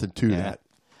there's something to that.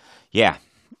 Yeah.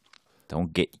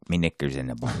 Don't get me knickers in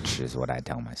a bunch is what I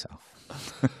tell myself.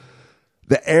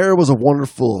 The air was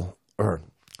wonderful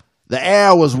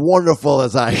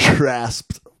as I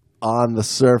grasped on the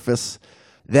surface.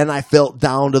 Then I felt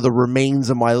down to the remains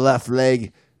of my left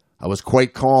leg. I was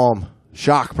quite calm,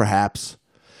 shocked perhaps,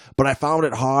 but I found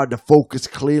it hard to focus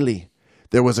clearly.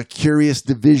 There was a curious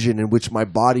division in which my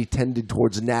body tended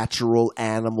towards natural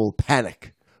animal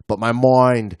panic, but my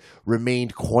mind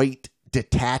remained quite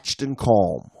detached and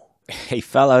calm. Hey,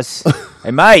 fellas.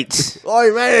 Hey, mates.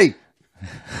 Oi, matey.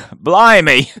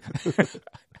 Blimey.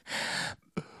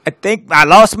 I think I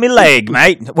lost my leg,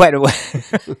 mate. Wait.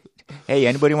 Hey,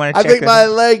 anybody want to check? I think my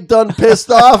leg done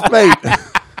pissed off, mate.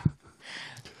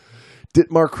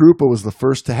 Ditmar Krupa was the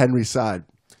first to Henry's side.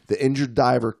 The injured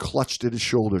diver clutched at his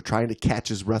shoulder, trying to catch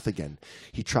his breath again.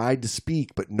 He tried to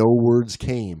speak, but no words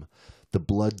came. The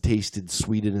blood tasted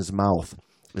sweet in his mouth.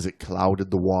 as it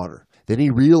clouded the water. Then he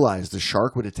realized the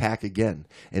shark would attack again,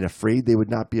 and afraid they would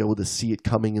not be able to see it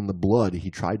coming in the blood, he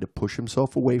tried to push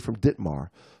himself away from Dittmar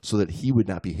so that he would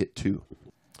not be hit too.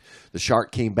 The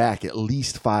shark came back at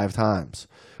least 5 times,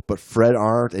 but Fred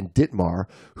Arndt and Dittmar,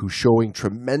 who showing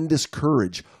tremendous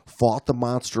courage, fought the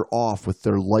monster off with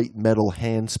their light metal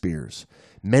hand spears,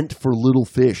 meant for little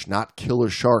fish, not killer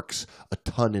sharks, a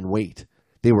ton in weight.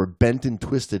 They were bent and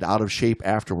twisted out of shape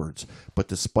afterwards, but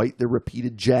despite their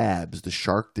repeated jabs, the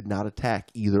shark did not attack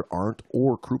either Arndt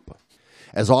or Krupa.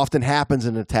 As often happens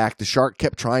in an attack, the shark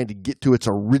kept trying to get to its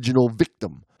original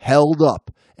victim, held up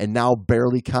and now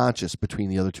barely conscious between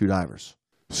the other 2 divers.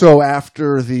 So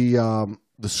after the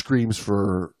screams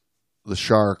for the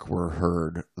shark were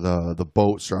heard, the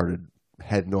boat started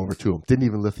heading over to him. Didn't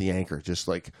even lift the anchor, just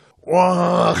like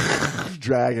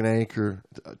drag an anchor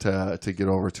to get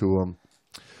over to him.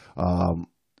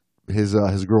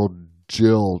 His girl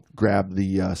Jill grabbed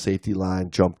the safety line,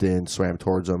 jumped in, swam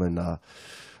towards him, and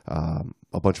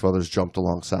a bunch of others jumped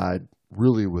alongside,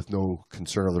 really with no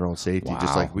concern of their own safety. Wow.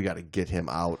 Just like, we got to get him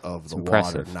out of the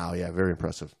water now. Yeah, very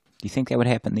impressive. Do you think that would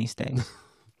happen these days?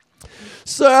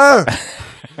 Sir,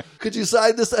 could you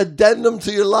sign this addendum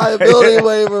to your liability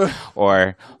waiver?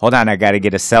 Or, hold on, I got to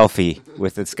get a selfie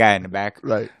with this guy in the back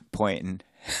pointing.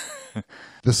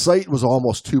 The sight was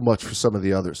almost too much for some of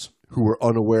the others, who were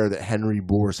unaware that Henry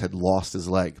Boers had lost his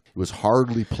leg. It was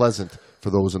hardly pleasant for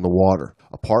those in the water.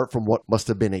 Apart from what must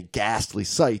have been a ghastly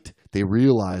sight, they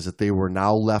realized that they were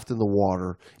now left in the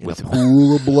water in a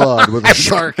pool of blood with a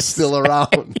shark still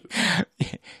around.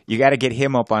 You got to get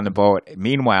him up on the boat.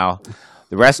 Meanwhile,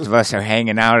 the rest of us are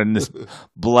hanging out in this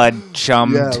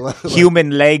blood-chummed,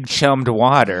 human leg-chummed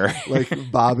water. Like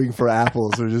bobbing for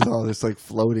apples. We're just all just like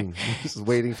floating, just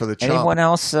waiting for the chump. Anyone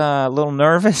else a little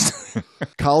nervous?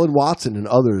 Colin Watson and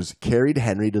others carried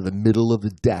Henry to the middle of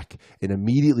the deck and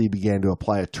immediately began to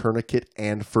apply a tourniquet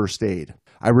and first aid.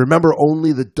 I remember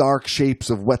only the dark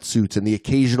shapes of wetsuits and the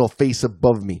occasional face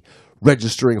above me,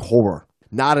 registering horror.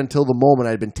 Not until the moment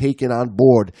I had been taken on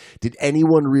board did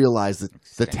anyone realize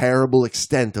the terrible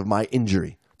extent of my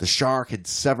injury. The shark had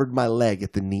severed my leg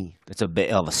at the knee. That's a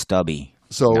bit of a stubby.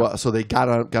 So they got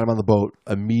him on the boat,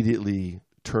 immediately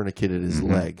tourniqueted his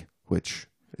leg, which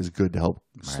is good to help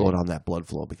slow down that blood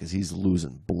flow because he's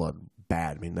losing blood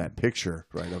bad. I mean, that picture,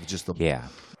 of just the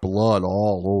blood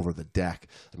all over the deck.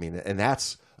 I mean, and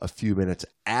that's a few minutes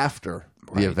after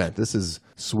the event. This is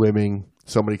swimming,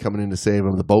 somebody coming in to save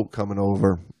him, the boat coming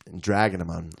over and dragging him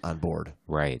on board.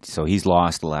 Right. So he's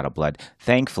lost a lot of blood.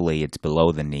 Thankfully, it's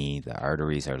below the knee. The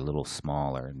arteries are a little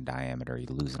smaller in diameter.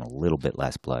 You're losing a little bit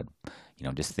less blood.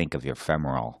 Just think of your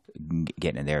femoral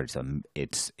getting in there.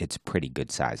 It's a pretty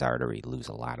good size artery. You lose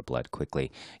a lot of blood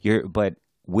quickly. But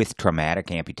with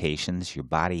traumatic amputations, your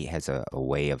body has a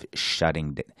way of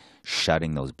shutting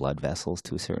those blood vessels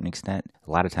to a certain extent.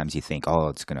 A lot of times you think,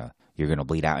 you're gonna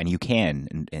bleed out, and you can,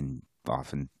 and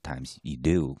oftentimes you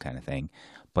do, kind of thing.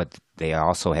 But they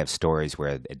also have stories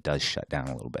where it does shut down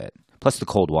a little bit. Plus, the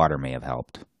cold water may have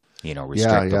helped,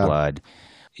 restrict the blood.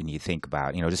 And you think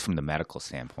about, just from the medical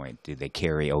standpoint, do they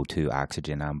carry O2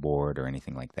 oxygen on board or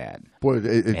anything like that? Boy,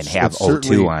 and have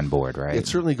O2 on board, right? It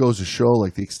certainly goes to show,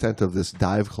 the extent of this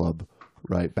dive club,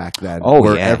 right, back then.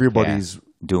 Where everybody's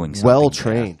doing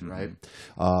well-trained, right?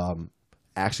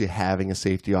 Actually having a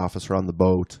safety officer on the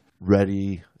boat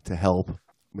ready to help. I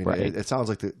mean, it sounds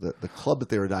like the club that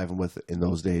they were diving with in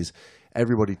those days,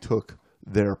 everybody took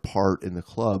their part in the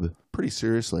club pretty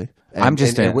seriously. And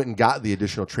went and got the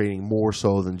additional training more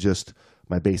so than just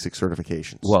my basic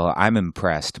certifications. Well, I'm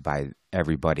impressed by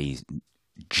everybody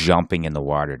jumping in the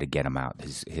water to get him out.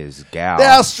 His gal. The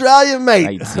Australian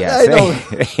mates.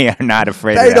 They are not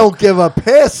afraid of that. They don't give a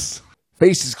piss.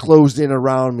 Faces closed in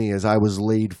around me as I was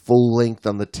laid full length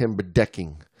on the timber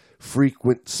decking.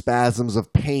 Frequent spasms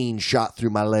of pain shot through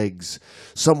my legs.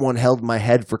 Someone held my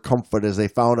head for comfort as they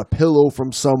found a pillow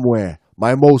from somewhere.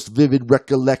 My most vivid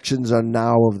recollections are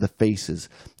now of the faces.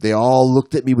 They all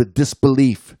looked at me with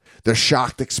disbelief. Their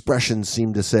shocked expressions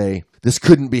seemed to say, "This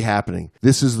couldn't be happening.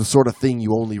 This is the sort of thing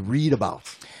you only read about."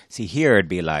 See, here it'd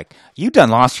be like, "You done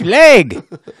lost your leg."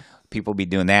 People be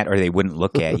doing that, or they wouldn't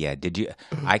look at you. Did you?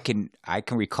 I can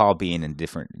recall being in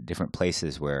different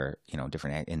places where,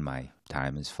 different in my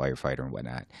time as firefighter and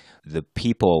whatnot. The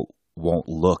people won't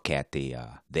look at the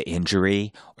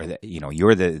injury, or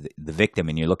you're the victim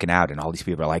and you're looking out and all these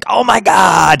people are like, "Oh my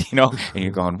God," and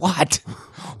you're going, "What?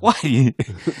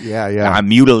 Yeah. I'm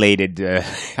mutilated.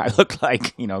 I look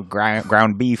like,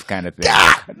 ground beef kind of thing.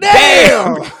 God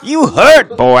damn! You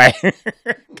hurt, boy.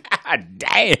 God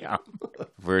damn.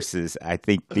 Versus, I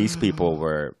think these people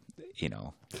were,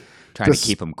 trying trying to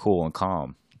keep them cool and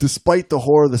calm. Despite the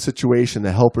horror of the situation,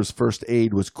 the helper's first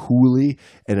aid was coolly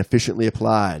and efficiently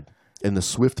applied, and the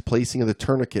swift placing of the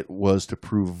tourniquet was to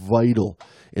prove vital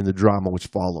in the drama which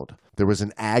followed. There was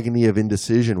an agony of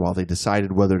indecision while they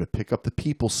decided whether to pick up the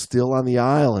people still on the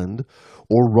island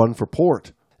or run for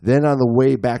port. Then on the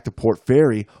way back to Port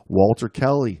Fairy, Walter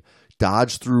Kelly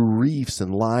dodged through reefs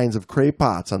and lines of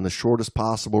craypots on the shortest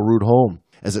possible route home.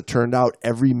 As it turned out,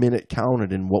 every minute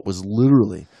counted in what was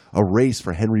literally a race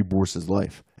for Henry Bourse's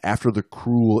life. After the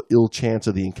cruel, ill chance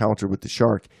of the encounter with the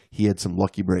shark, he had some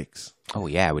lucky breaks. Oh,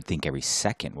 yeah, I would think every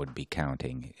second would be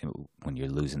counting when you're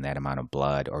losing that amount of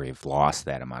blood or you've lost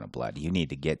that amount of blood. You need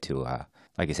to get to,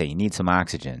 like I say, you need some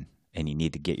oxygen. And you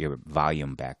need to get your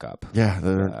volume back up.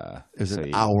 Yeah, it's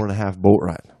an hour and a half boat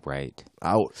ride. Right.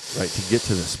 Out, right, to get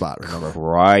to the spot, remember?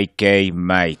 Crikey,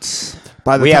 mates.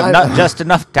 We have not just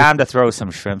enough time to throw some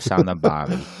shrimps on the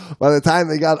barbie. By the time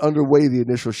they got underway, the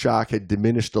initial shock had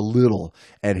diminished a little,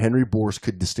 and Henry Bourse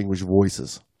could distinguish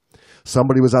voices.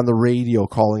 Somebody was on the radio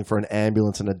calling for an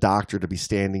ambulance and a doctor to be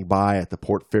standing by at the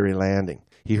Port Fairy landing.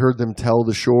 He heard them tell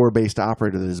the shore-based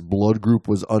operator that his blood group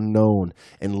was unknown,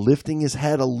 and lifting his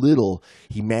head a little,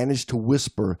 he managed to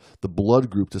whisper the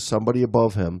blood group to somebody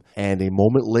above him, and a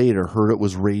moment later heard it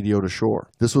was radioed ashore.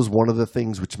 This was one of the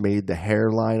things which made the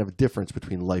hairline of difference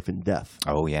between life and death.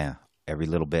 Oh, yeah. Every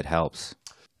little bit helps.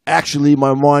 Actually,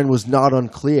 my mind was not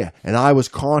unclear, and I was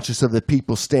conscious of the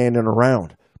people standing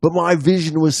around. But my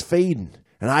vision was fading,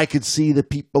 and I could see the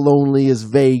people only as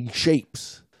vague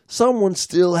shapes. Someone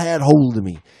still had hold of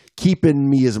me, keeping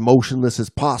me as motionless as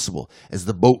possible as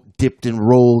the boat dipped and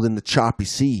rolled in the choppy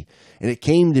sea. And it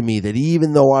came to me that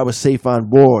even though I was safe on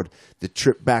board, the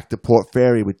trip back to Port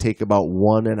Fairy would take about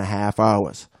 1.5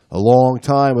 hours. A long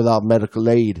time without medical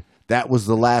aid. That was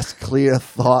the last clear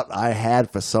thought I had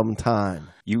for some time.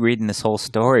 You reading this whole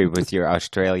story with your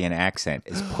Australian accent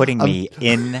is putting me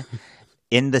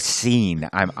in the scene.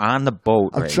 I'm on the boat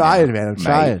I'm right trying, now, man. I'm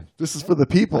trying. This is for the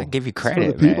people. I give you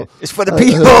credit, it's for the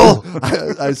people. Man. It's for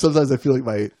the people. I sometimes I feel like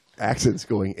my accent's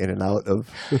going in and out of.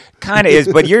 Kind of is,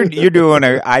 but you're doing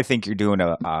I think you're doing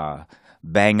a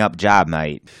bang up job,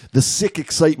 mate. The sick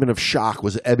excitement of shock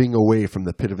was ebbing away from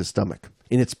the pit of his stomach.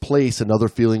 In its place, another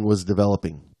feeling was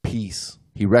developing. Peace.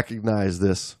 He recognized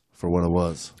this for what it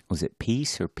was. Was it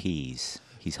peace or peas?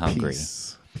 He's hungry.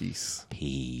 Peace.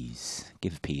 Peas.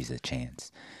 Give peas a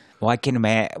chance. Well, I can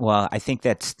imagine. Well, I think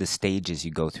that's the stages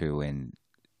you go through in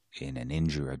an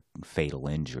injury, a fatal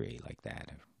injury like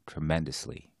that.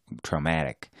 Tremendously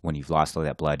traumatic. When you've lost all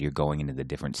that blood, you're going into the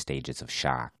different stages of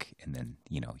shock, and then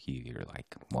you're like,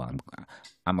 "Well,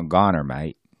 I'm a goner,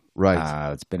 mate."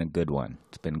 Right. It's been a good one.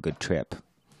 It's been a good trip.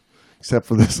 Except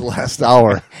for this last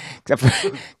hour.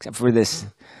 except for this,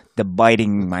 the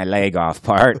biting my leg off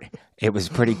part. It was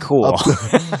pretty cool.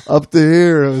 Up to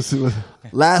here, it was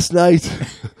last night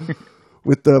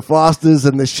with the Fosters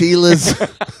and the Sheilas.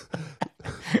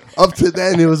 Up to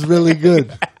then, it was really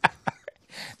good.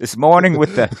 This morning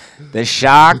with the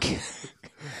shark,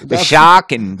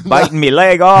 and biting me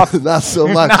leg off. Not so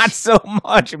much. Not so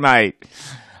much, mate.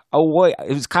 Oh, wait,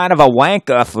 it was kind of a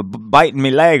wanker for biting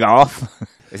me leg off.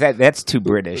 That's too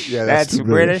British. Yeah, that's too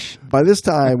British. By this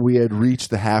time, we had reached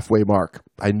the halfway mark.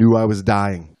 I knew I was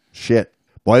dying. Shit.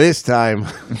 By this time,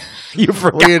 you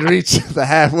forgot. We had reached the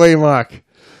halfway mark.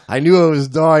 I knew I was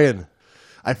dying.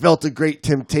 I felt a great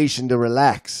temptation to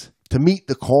relax, to meet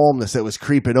the calmness that was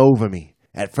creeping over me.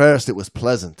 At first, it was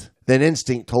pleasant. Then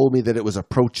instinct told me that it was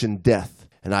approaching death,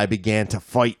 and I began to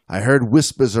fight. I heard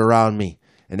whispers around me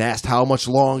and asked how much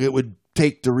longer it would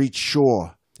take to reach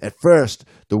shore. At first,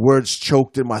 the words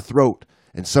choked in my throat,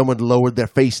 and someone lowered their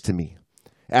face to me.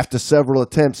 After several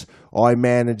attempts, I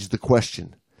managed the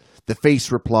question. The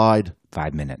face replied,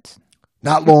 5 minutes.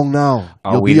 Not long now.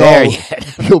 Are we there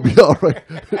yet? You'll be all right.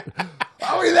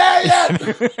 Are we there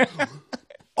yet?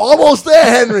 Almost there,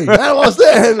 Henry. Almost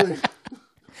there, Henry.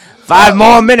 5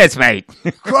 more minutes, mate.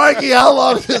 Crikey, how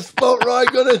long is this boat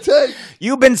ride going to take?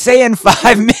 You've been saying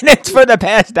 5 minutes for the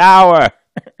past hour.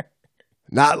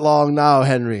 Not long now,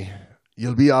 Henry.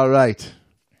 You'll be all right.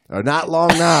 Or not long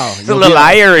now. It's a little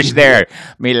Irish there,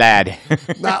 me lad.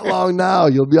 Not long now.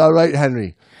 You'll be all right,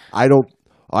 Henry. I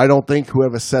don't think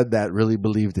whoever said that really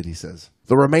believed it, he says.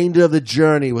 The remainder of the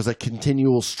journey was a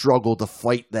continual struggle to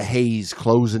fight the haze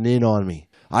closing in on me.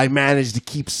 I managed to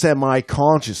keep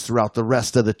semi-conscious throughout the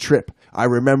rest of the trip. I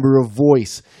remember a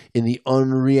voice in the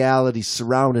unreality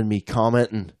surrounding me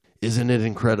commenting, "Isn't it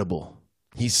incredible?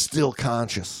 He's still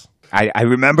conscious." I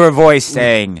remember a voice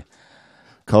saying,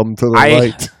 "Come to the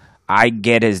light." I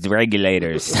get his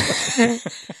regulators.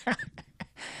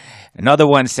 Another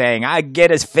one saying, "I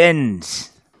get his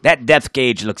fins." That depth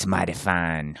gauge looks mighty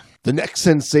fine. The next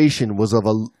sensation was of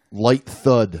a light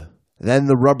thud. Then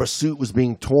the rubber suit was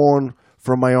being torn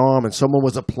from my arm and someone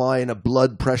was applying a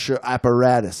blood pressure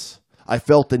apparatus. I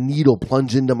felt a needle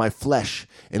plunge into my flesh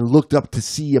and looked up to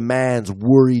see a man's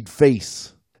worried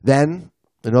face. Then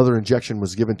another injection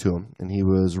was given to him and he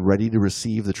was ready to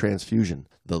receive the transfusion,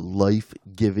 the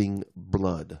life-giving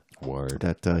blood. Word.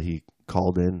 That he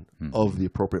called in of the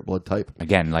appropriate blood type.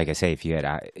 Again, like I say, if you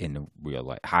had in real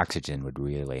life, oxygen would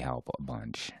really help a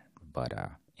bunch, but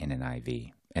in an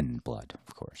IV and blood,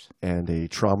 of course. And a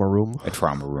trauma room. A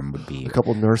trauma room would be a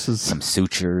couple nurses, some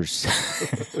sutures,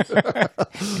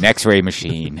 an X-ray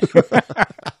machine.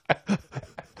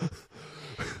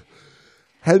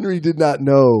 Henry did not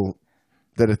know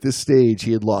that at this stage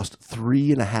he had lost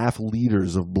 3.5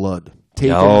 liters of blood.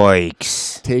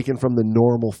 Yikes. Taken from the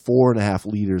normal 4.5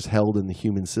 liters held in the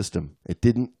human system. It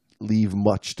didn't leave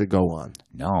much to go on.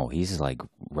 No, he's like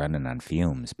running on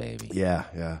fumes, baby.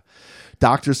 Yeah.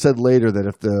 Doctors said later that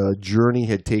if the journey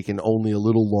had taken only a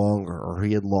little longer or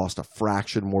he had lost a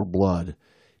fraction more blood,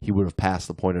 he would have passed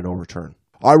the point of no return.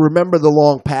 I remember the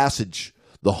long passage,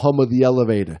 the hum of the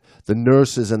elevator, the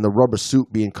nurses and the rubber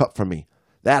suit being cut from me.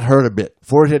 That hurt a bit,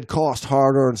 for it had cost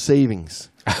hard-earned savings.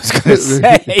 I was going to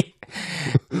say,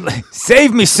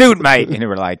 save me suit, mate. And they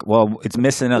were like, well, it's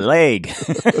missing a leg.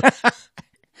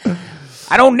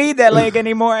 I don't need that leg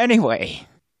anymore anyway.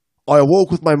 I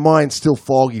awoke with my mind still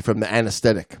foggy from the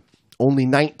anesthetic. Only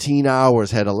 19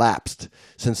 hours had elapsed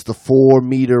since the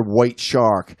 4-meter white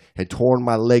shark had torn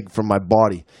my leg from my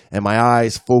body, and my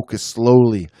eyes focused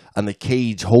slowly on the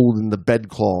cage holding the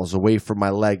bedclothes away from my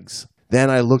legs. Then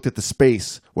I looked at the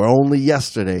space where only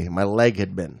yesterday my leg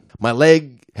had been. My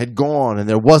leg had gone, and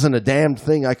there wasn't a damned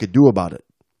thing I could do about it.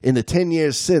 In the 10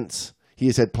 years since, he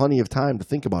has had plenty of time to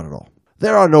think about it all.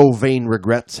 There are no vain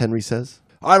regrets, Henry says.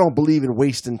 I don't believe in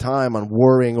wasting time on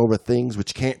worrying over things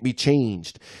which can't be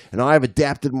changed, and I have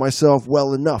adapted myself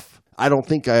well enough. I don't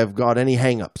think I have got any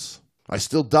hang-ups. I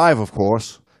still dive, of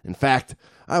course. In fact,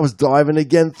 I was diving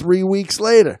again 3 weeks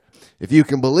later. If you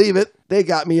can believe it, they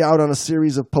got me out on a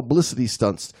series of publicity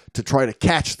stunts to try to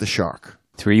catch the shark.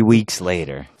 3 weeks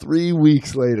later. 3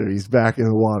 weeks later, he's back in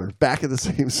the water, back in the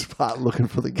same spot looking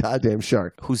for the goddamn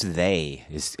shark. Who's they?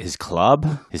 His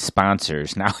club? His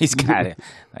sponsors. Now he's got it.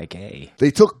 Like, hey.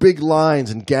 They took big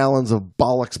lines and gallons of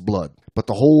bollocks blood, but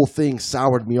the whole thing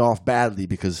soured me off badly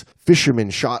because fishermen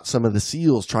shot some of the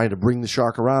seals trying to bring the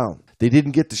shark around. They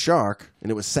didn't get the shark, and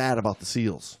it was sad about the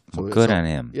seals. So, well, good on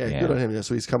him. Yeah, good on him. Yeah,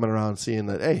 so he's coming around seeing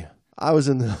that, hey, I was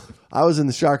in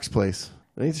the shark's place.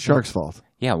 It ain't the shark's fault.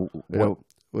 Yeah.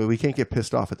 We can't get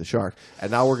pissed off at the shark.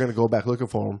 And now we're going to go back looking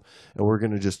for him, and we're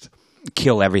going to just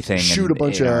kill everything. Shoot a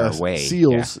bunch of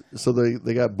seals. Yeah. So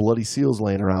they got bloody seals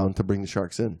laying around to bring the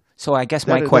sharks in. So I guess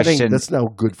my question... That's no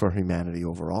good for humanity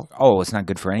overall. Oh, it's not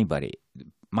good for anybody.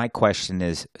 My question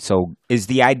is, so is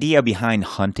the idea behind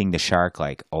hunting the shark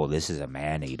like, oh, this is a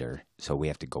man-eater, so we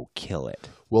have to go kill it?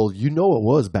 Well, you know it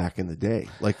was back in the day.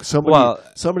 Like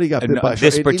somebody got bit by a shark.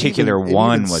 This particular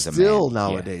one was a man. Still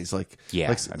nowadays,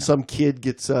 some kid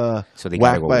gets so they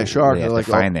whacked by a shark. They have to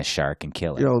find this shark and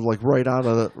kill it. You know, like right out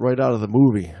of the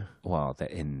movie. Well,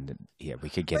 we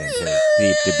could get into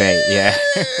deep debate. Yeah.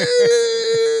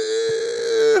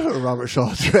 Robert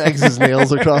Shaw drags his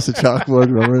nails across the chalkboard.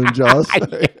 Remember in Jaws?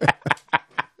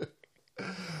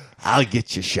 I'll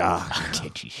get you, shark. I'll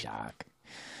get you, shark.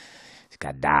 It's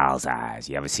got doll's eyes.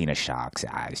 You ever seen a shark's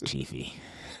eyes, Chiefy?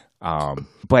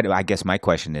 But I guess my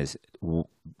question is,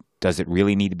 does it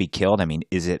really need to be killed? I mean,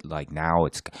 is it like now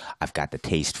I've got the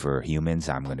taste for humans,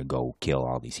 I'm going to go kill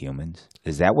all these humans?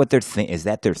 Is that what is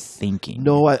that their thinking?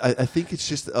 No, I think it's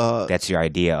just... that's your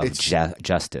idea of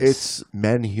justice. It's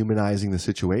men humanizing the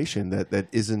situation that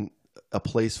isn't a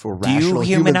place for rational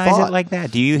human thought. Do you humanize it like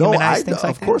that? Do you humanize things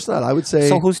like that? Of course not. I would say...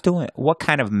 So who's doing it? What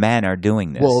kind of men are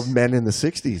doing this? Well, men in the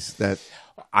 60s that...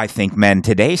 I think men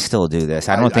today still do this.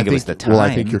 I don't think it was the time. Well,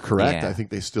 I think you're correct. Yeah. I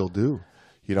think they still do.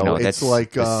 You know, it's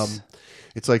like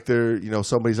they're,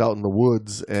 somebody's out in the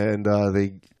woods and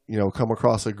they, come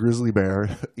across a grizzly bear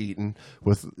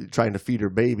trying to feed her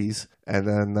babies, and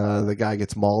then the guy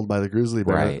gets mauled by the grizzly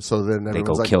bear. Right. So then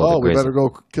everyone's like, "Oh, we better go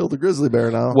kill the grizzly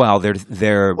bear now." Well,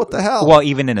 they're what the hell? Well,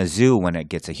 even in a zoo, when it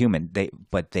gets a human,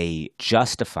 they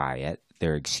justify it.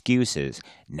 Their excuses.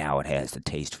 Now it has the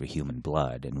taste for human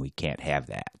blood, and we can't have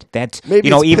that. That's maybe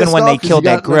even when they killed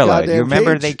that gorilla. You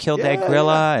remember cage. They killed that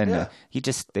gorilla, and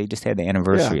they just had the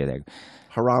anniversary of that.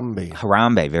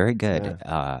 Harambe, very good.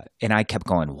 Yeah. And I kept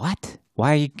going, what?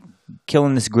 Why are you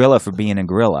killing this gorilla for being a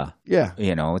gorilla? Yeah.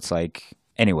 It's like,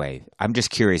 anyway, I'm just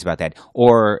curious about that.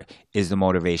 Or is the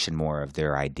motivation more of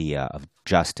their idea of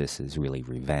justice is really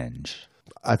revenge.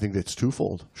 I think that's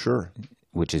twofold, sure.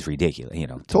 Which is ridiculous,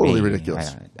 Totally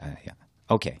ridiculous. Yeah.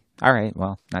 Okay. All right.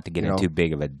 Well, not to get into too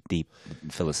big of a deep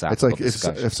philosophical discussion. It's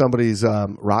like discussion. if somebody's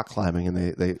rock climbing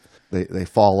and they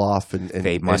fall off and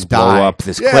they must and blow die. up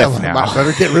this cliff now.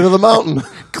 Better get rid of the mountain.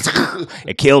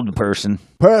 It killed the person.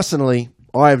 Personally,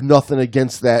 I have nothing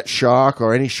against that shark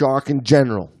or any shark in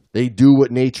general. They do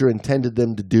what nature intended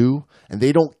them to do, and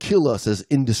they don't kill us as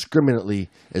indiscriminately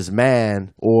as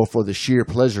man or for the sheer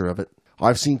pleasure of it.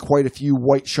 I've seen quite a few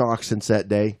white sharks since that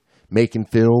day, making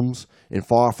films, and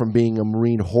far from being a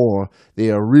marine horror, they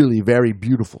are really very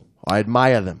beautiful. I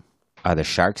admire them. Are the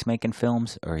sharks making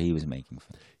films, or he was making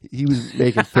films? He was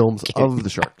making films of the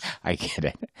sharks. I get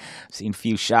it. I've seen a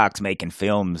few sharks making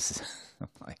films.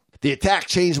 The attack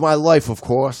changed my life, of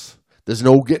course. There's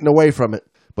no getting away from it.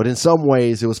 But in some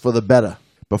ways, it was for the better.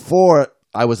 Before it,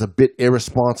 I was a bit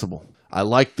irresponsible. I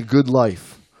liked the good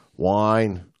life.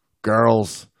 Wine,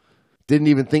 girls. Didn't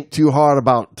even think too hard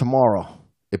about tomorrow.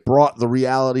 It brought the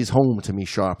realities home to me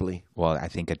sharply. Well, I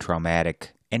think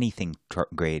anything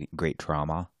great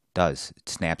trauma does. It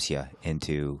snaps you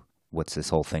into what's this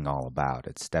whole thing all about.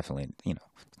 It's definitely,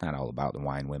 it's not all about the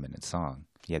wine, women, and song.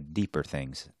 You have deeper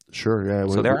things. Sure, yeah.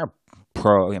 So there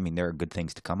are good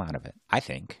things to come out of it, I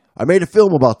think. I made a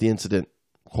film about the incident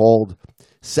called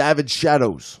Savage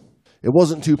Shadows. It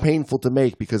wasn't too painful to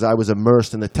make because I was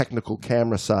immersed in the technical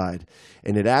camera side,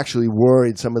 and it actually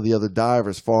worried some of the other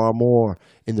divers far more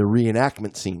in the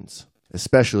reenactment scenes,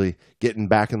 especially getting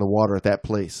back in the water at that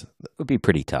place. It would be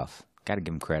pretty tough. Got to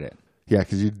give him credit. Yeah,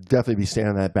 because you'd definitely be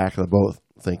standing at the back of the boat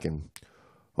thinking,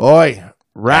 "Oi,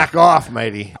 rack off,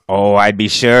 matey." Oh, I'd be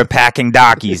sure packing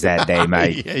darkies that day,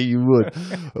 mate. Yeah, you would.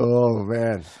 Oh,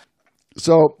 man.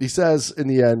 So he says in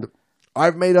the end,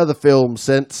 I've made other films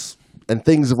since, and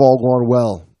things have all gone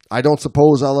well. I don't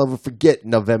suppose I'll ever forget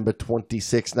November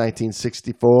 26,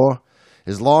 1964,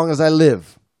 as long as I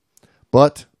live.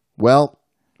 But, well,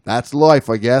 that's life,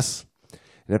 I guess.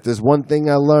 And if there's one thing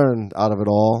I learned out of it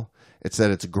all, it's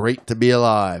that it's great to be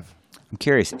alive. I'm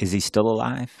curious, is he still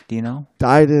alive? Do you know?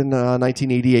 Died in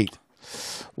 1988.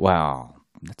 Wow,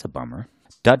 that's a bummer.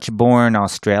 Dutch-born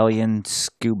Australian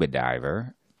scuba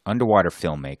diver, underwater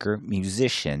filmmaker,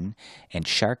 musician, and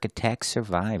shark attack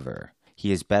survivor.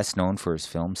 He is best known for his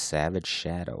film Savage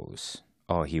Shadows.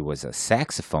 Oh, he was a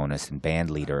saxophonist and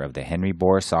band leader of the Henry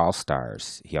Boris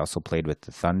All-Stars. He also played with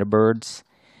the Thunderbirds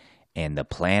and the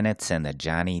Planets and the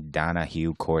Johnny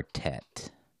Donahue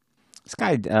Quartet. This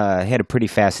guy had a pretty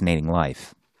fascinating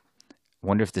life. I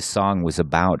wonder if the song was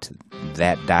about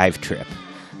that dive trip.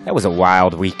 That was a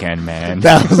wild weekend, man.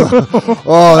 That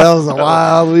was a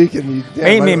wild weekend.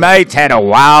 Me and me mates had a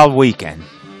wild weekend.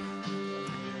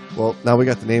 Well, now we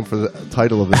got the name for the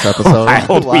title of this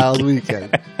episode. Wild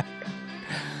Weekend.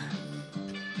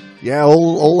 Yeah,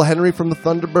 old Henry from the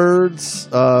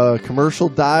Thunderbirds, commercial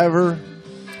diver.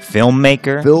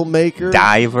 Filmmaker.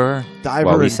 Diver.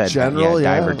 Diver in general,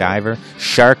 Diver.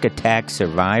 Shark attack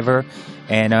survivor.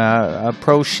 And a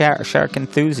pro shark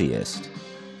enthusiast.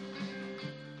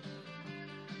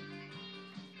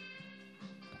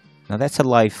 Now, that's a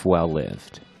life well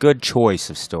lived. Good choice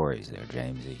of stories there,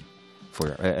 Jamesy.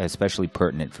 Especially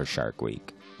pertinent for Shark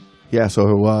Week. Yeah, so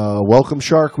welcome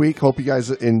Shark Week. Hope you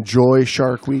guys enjoy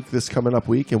Shark Week this coming up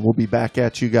week. And we'll be back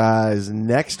at you guys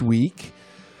next week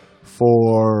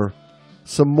for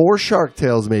some more Shark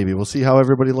Tales maybe. We'll see how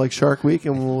everybody likes Shark Week,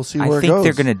 and we'll see where it goes. I think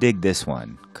they're going to dig this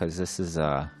one, because this is...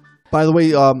 By the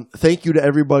way, thank you to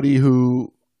everybody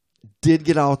who did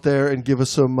get out there and give us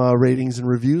some ratings and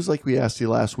reviews like we asked you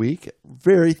last week.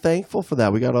 Very thankful for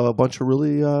that. We got a bunch of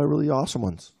really awesome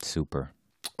ones. Super.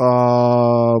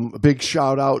 A big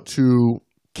shout out to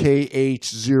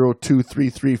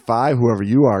KH02335, whoever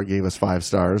you are, gave us 5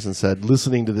 stars and said,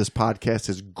 listening to this podcast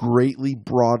has greatly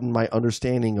broadened my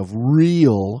understanding of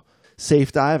real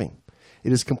safe diving. It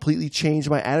has completely changed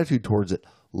my attitude towards it.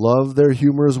 Love their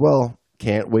humor as well.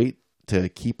 Can't wait to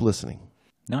keep listening.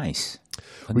 Nice.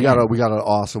 We got an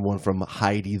awesome one from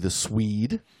Heidi the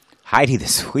Swede. Heidi the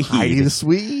Swede. Heidi the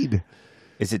Swede.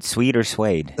 Is it Swede or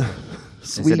Swede?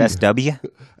 Swede. Is it SW?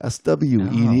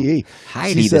 SWEDE.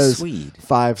 Heidi the Swede.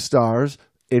 5 stars,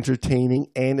 entertaining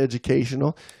and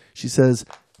educational. She says,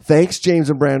 thanks, James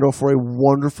and Brando, for a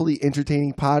wonderfully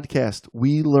entertaining podcast.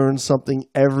 We learn something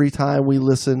every time we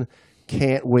listen.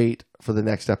 Can't wait for the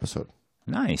next episode.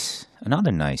 Nice.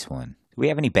 Another nice one. Do we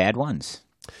have any bad ones?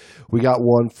 We got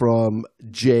one from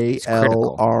JLROY.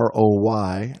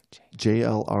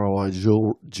 JLROY,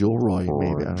 Gilroy,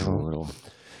 maybe. I don't know.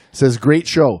 Says, great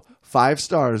show. 5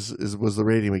 stars was the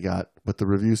rating we got, but the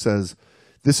review says,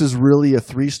 This is really a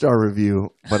 3-star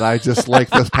review, but I just like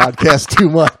this podcast too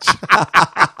much.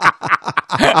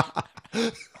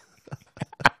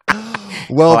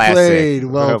 Well Classic. played.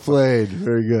 Well played.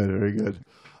 Very good. Very good.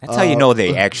 That's how you know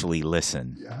they actually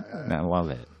listen. Yeah. I love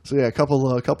it. So yeah, a couple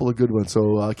of good ones.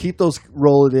 So keep those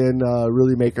rolling in.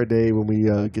 Really make our day when we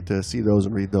get to see those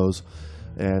and read those.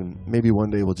 And maybe one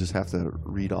day we'll just have to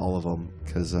read all of them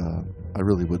because I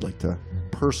really would like to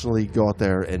personally go out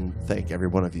there and thank every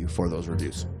one of you for those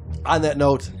reviews. On that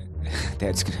note,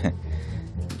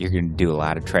 you're gonna do a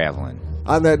lot of traveling.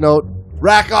 On that note,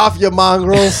 rack off, you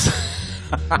mongrels.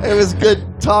 It was good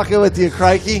talking with you,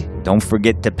 crikey. Don't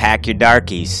forget to pack your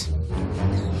darkies.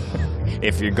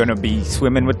 If you're going to be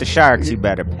swimming with the sharks, you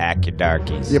better pack your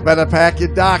darkies. You better pack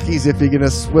your darkies if you're going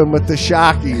to swim with the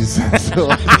sharkies.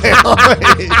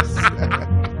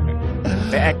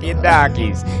 Pack your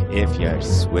darkies if you're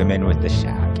swimming with the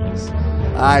sharkies.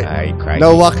 All right.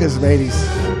 No wuckers, mateys.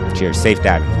 Cheers. Safe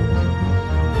diving, folks.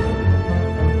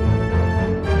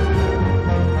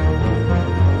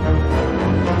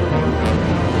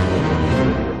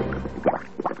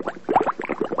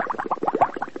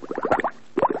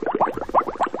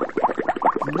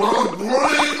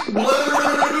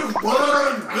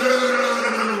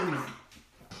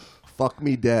 Fuck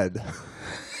me dead.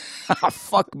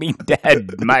 Fuck me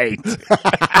dead, mate.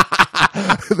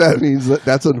 That means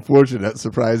that's unfortunate. That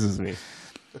surprises me.